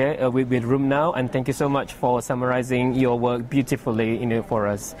 Dennis, here with RheumNow, and thank you so much for summarizing your work beautifully for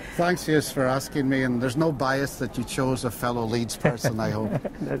us. Thanks, yes, for asking me, and there's no bias that you chose a fellow Leeds person, I hope.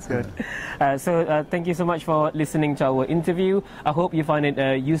 That's good. So thank you so much for listening to our interview. I hope you find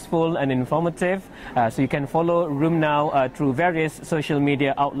it useful and informative. So you can follow RheumNow through various social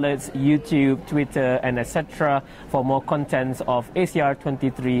media outlets, YouTube, Twitter, and etc. for more contents of ACR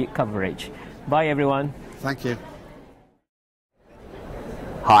 23 coverage. Bye, everyone. Thank you.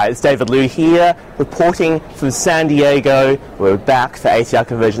 Hi, it's David Liu here, reporting from San Diego. We're back for ACR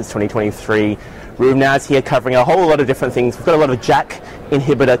Convergence 2023. RheumNow's here covering a whole lot of different things. We've got a lot of JAK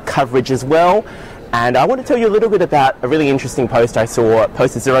inhibitor coverage as well. And I want to tell you a little bit about a really interesting post I saw,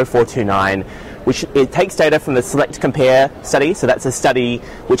 post 0429, which it takes data from the Select Compare study. So that's a study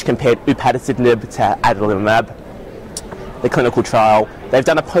which compared Upadacitinib to adalimumab. the clinical trial. They've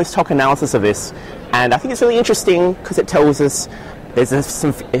done a post hoc analysis of this, and I think it's really interesting because it tells us there's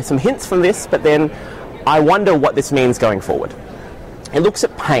some hints from this, but then I wonder what this means going forward. It looks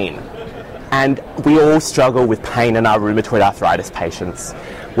at pain, and we all struggle with pain in our rheumatoid arthritis patients.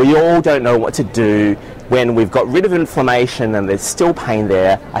 We all don't know what to do when we've got rid of inflammation and there's still pain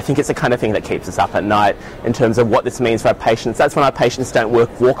there. I think it's the kind of thing that keeps us up at night in terms of what this means for our patients. That's when our patients don't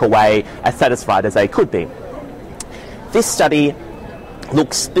walk away as satisfied as they could be. This study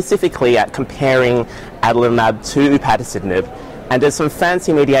looks specifically at comparing adalimumab to upadacitinib and does some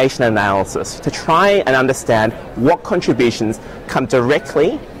fancy mediation analysis to try and understand what contributions come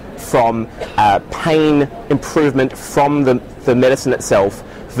directly from pain improvement from the medicine itself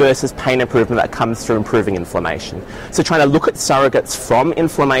versus pain improvement that comes through improving inflammation. So trying to look at surrogates from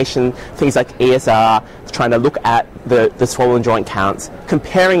inflammation, things like ESR, trying to look at the swollen joint counts,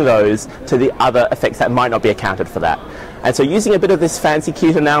 comparing those to the other effects that might not be accounted for that. And so using a bit of this fancy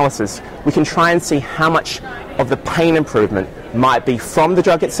cute analysis, we can try and see how much of the pain improvement might be from the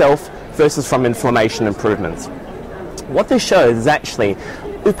drug itself versus from inflammation improvements. What this shows is actually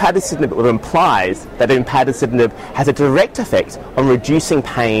upadacitinib implies that upadacitinib has a direct effect on reducing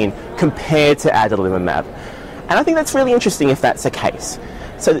pain compared to adalimumab. And I think that's really interesting if that's the case.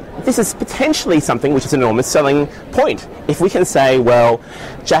 So this is potentially something which is an enormous selling point. If we can say, well,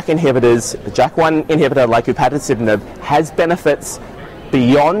 JAK1 inhibitor like upadacitinib has benefits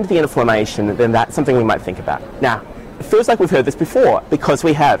beyond the inflammation, then that's something we might think about. Now, it feels like we've heard this before, because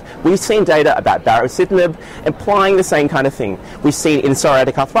we have. We've seen data about baricitinib implying the same kind of thing. We've seen in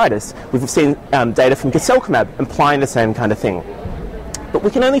psoriatic arthritis, we've seen data from guselkumab implying the same kind of thing. But we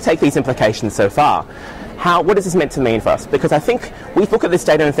can only take these implications so far. What is this meant to mean for us? Because I think we look at this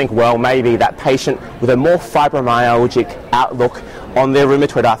data and think, well, maybe that patient with a more fibromyalgic outlook on their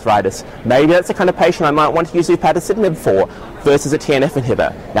rheumatoid arthritis, maybe that's the kind of patient I might want to use upadacitinib for versus a TNF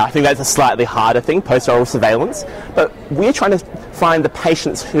inhibitor. Now, I think that's a slightly harder thing, post-oral surveillance, but we're trying to find the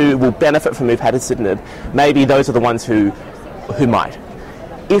patients who will benefit from upadacitinib. Maybe those are the ones who might.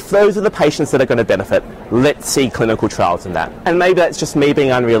 If those are the patients that are going to benefit, let's see clinical trials in that. And maybe that's just me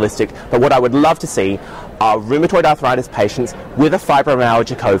being unrealistic, but what I would love to see are rheumatoid arthritis patients with a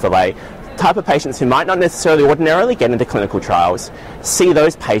fibromyalgic overlay, type of patients who might not necessarily ordinarily get into clinical trials, see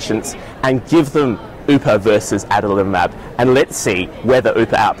those patients and give them UPA versus adalimumab, and let's see whether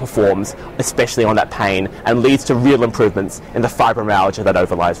UPA outperforms, especially on that pain, and leads to real improvements in the fibromyalgia that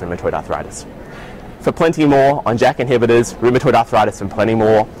overlies rheumatoid arthritis. For plenty more on JAK inhibitors, rheumatoid arthritis, and plenty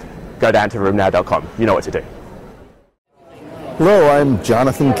more, go down to rheumnow.com. You know what to do. Hello, I'm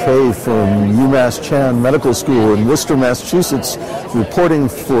Jonathan Kay from UMass Chan Medical School in Worcester, Massachusetts, reporting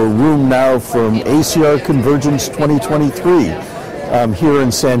for RheumNow from ACR Convergence 2023. I'm here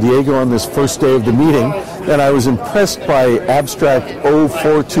in San Diego on this first day of the meeting, and I was impressed by abstract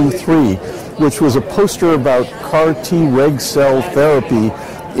 0423, which was a poster about CAR-T reg cell therapy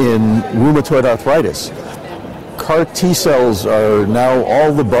in rheumatoid arthritis. CAR-T cells are now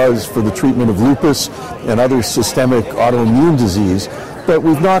all the buzz for the treatment of lupus and other systemic autoimmune disease, but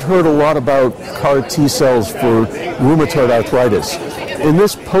we've not heard a lot about CAR-T cells for rheumatoid arthritis. In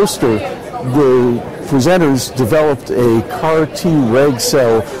this poster, the presenters developed a CAR-T reg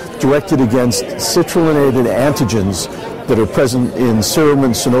cell directed against citrullinated antigens that are present in serum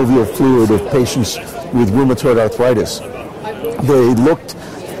and synovial fluid of patients with rheumatoid arthritis. They looked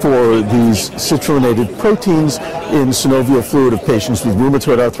for these citrullinated proteins in synovial fluid of patients with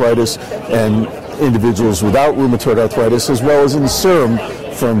rheumatoid arthritis and individuals without rheumatoid arthritis, as well as in serum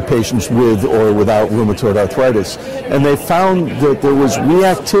from patients with or without rheumatoid arthritis. And they found that there was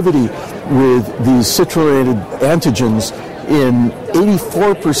reactivity with these citrullinated antigens in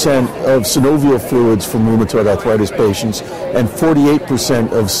 84% of synovial fluids from rheumatoid arthritis patients and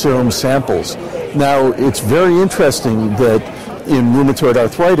 48% of serum samples. Now, it's very interesting that in rheumatoid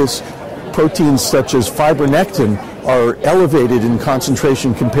arthritis, proteins such as fibronectin are elevated in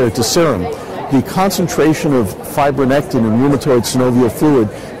concentration compared to serum. The concentration of fibronectin in rheumatoid synovial fluid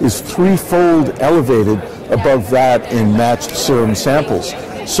is threefold elevated above that in matched serum samples.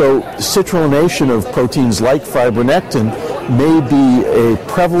 So citrullination of proteins like fibronectin may be a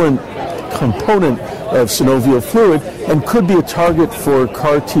prevalent component of synovial fluid and could be a target for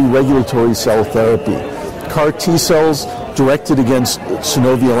CAR-T regulatory cell therapy. CAR-T cells directed against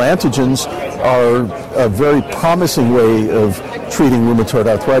synovial antigens are a very promising way of treating rheumatoid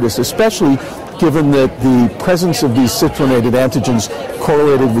arthritis, especially given that the presence of these citrullinated antigens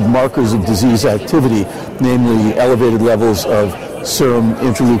correlated with markers of disease activity, namely elevated levels of serum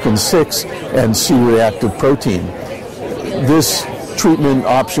interleukin-6 and C-reactive protein. This treatment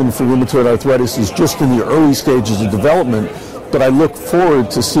option for rheumatoid arthritis is just in the early stages of development, but I look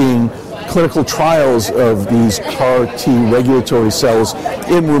forward to seeing clinical trials of these CAR T regulatory cells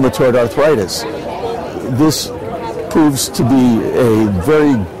in rheumatoid arthritis. This proves to be a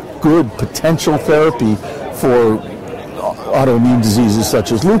very good potential therapy for autoimmune diseases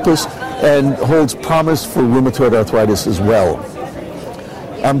such as lupus and holds promise for rheumatoid arthritis as well.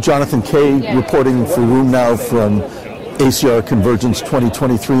 I'm Jonathan Kay, reporting for RheumNow from ACR Convergence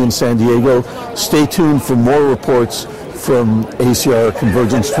 2023 in San Diego. Stay tuned for more reports from ACR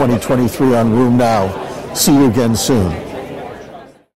Convergence 2023 on RheumNow. See you again soon.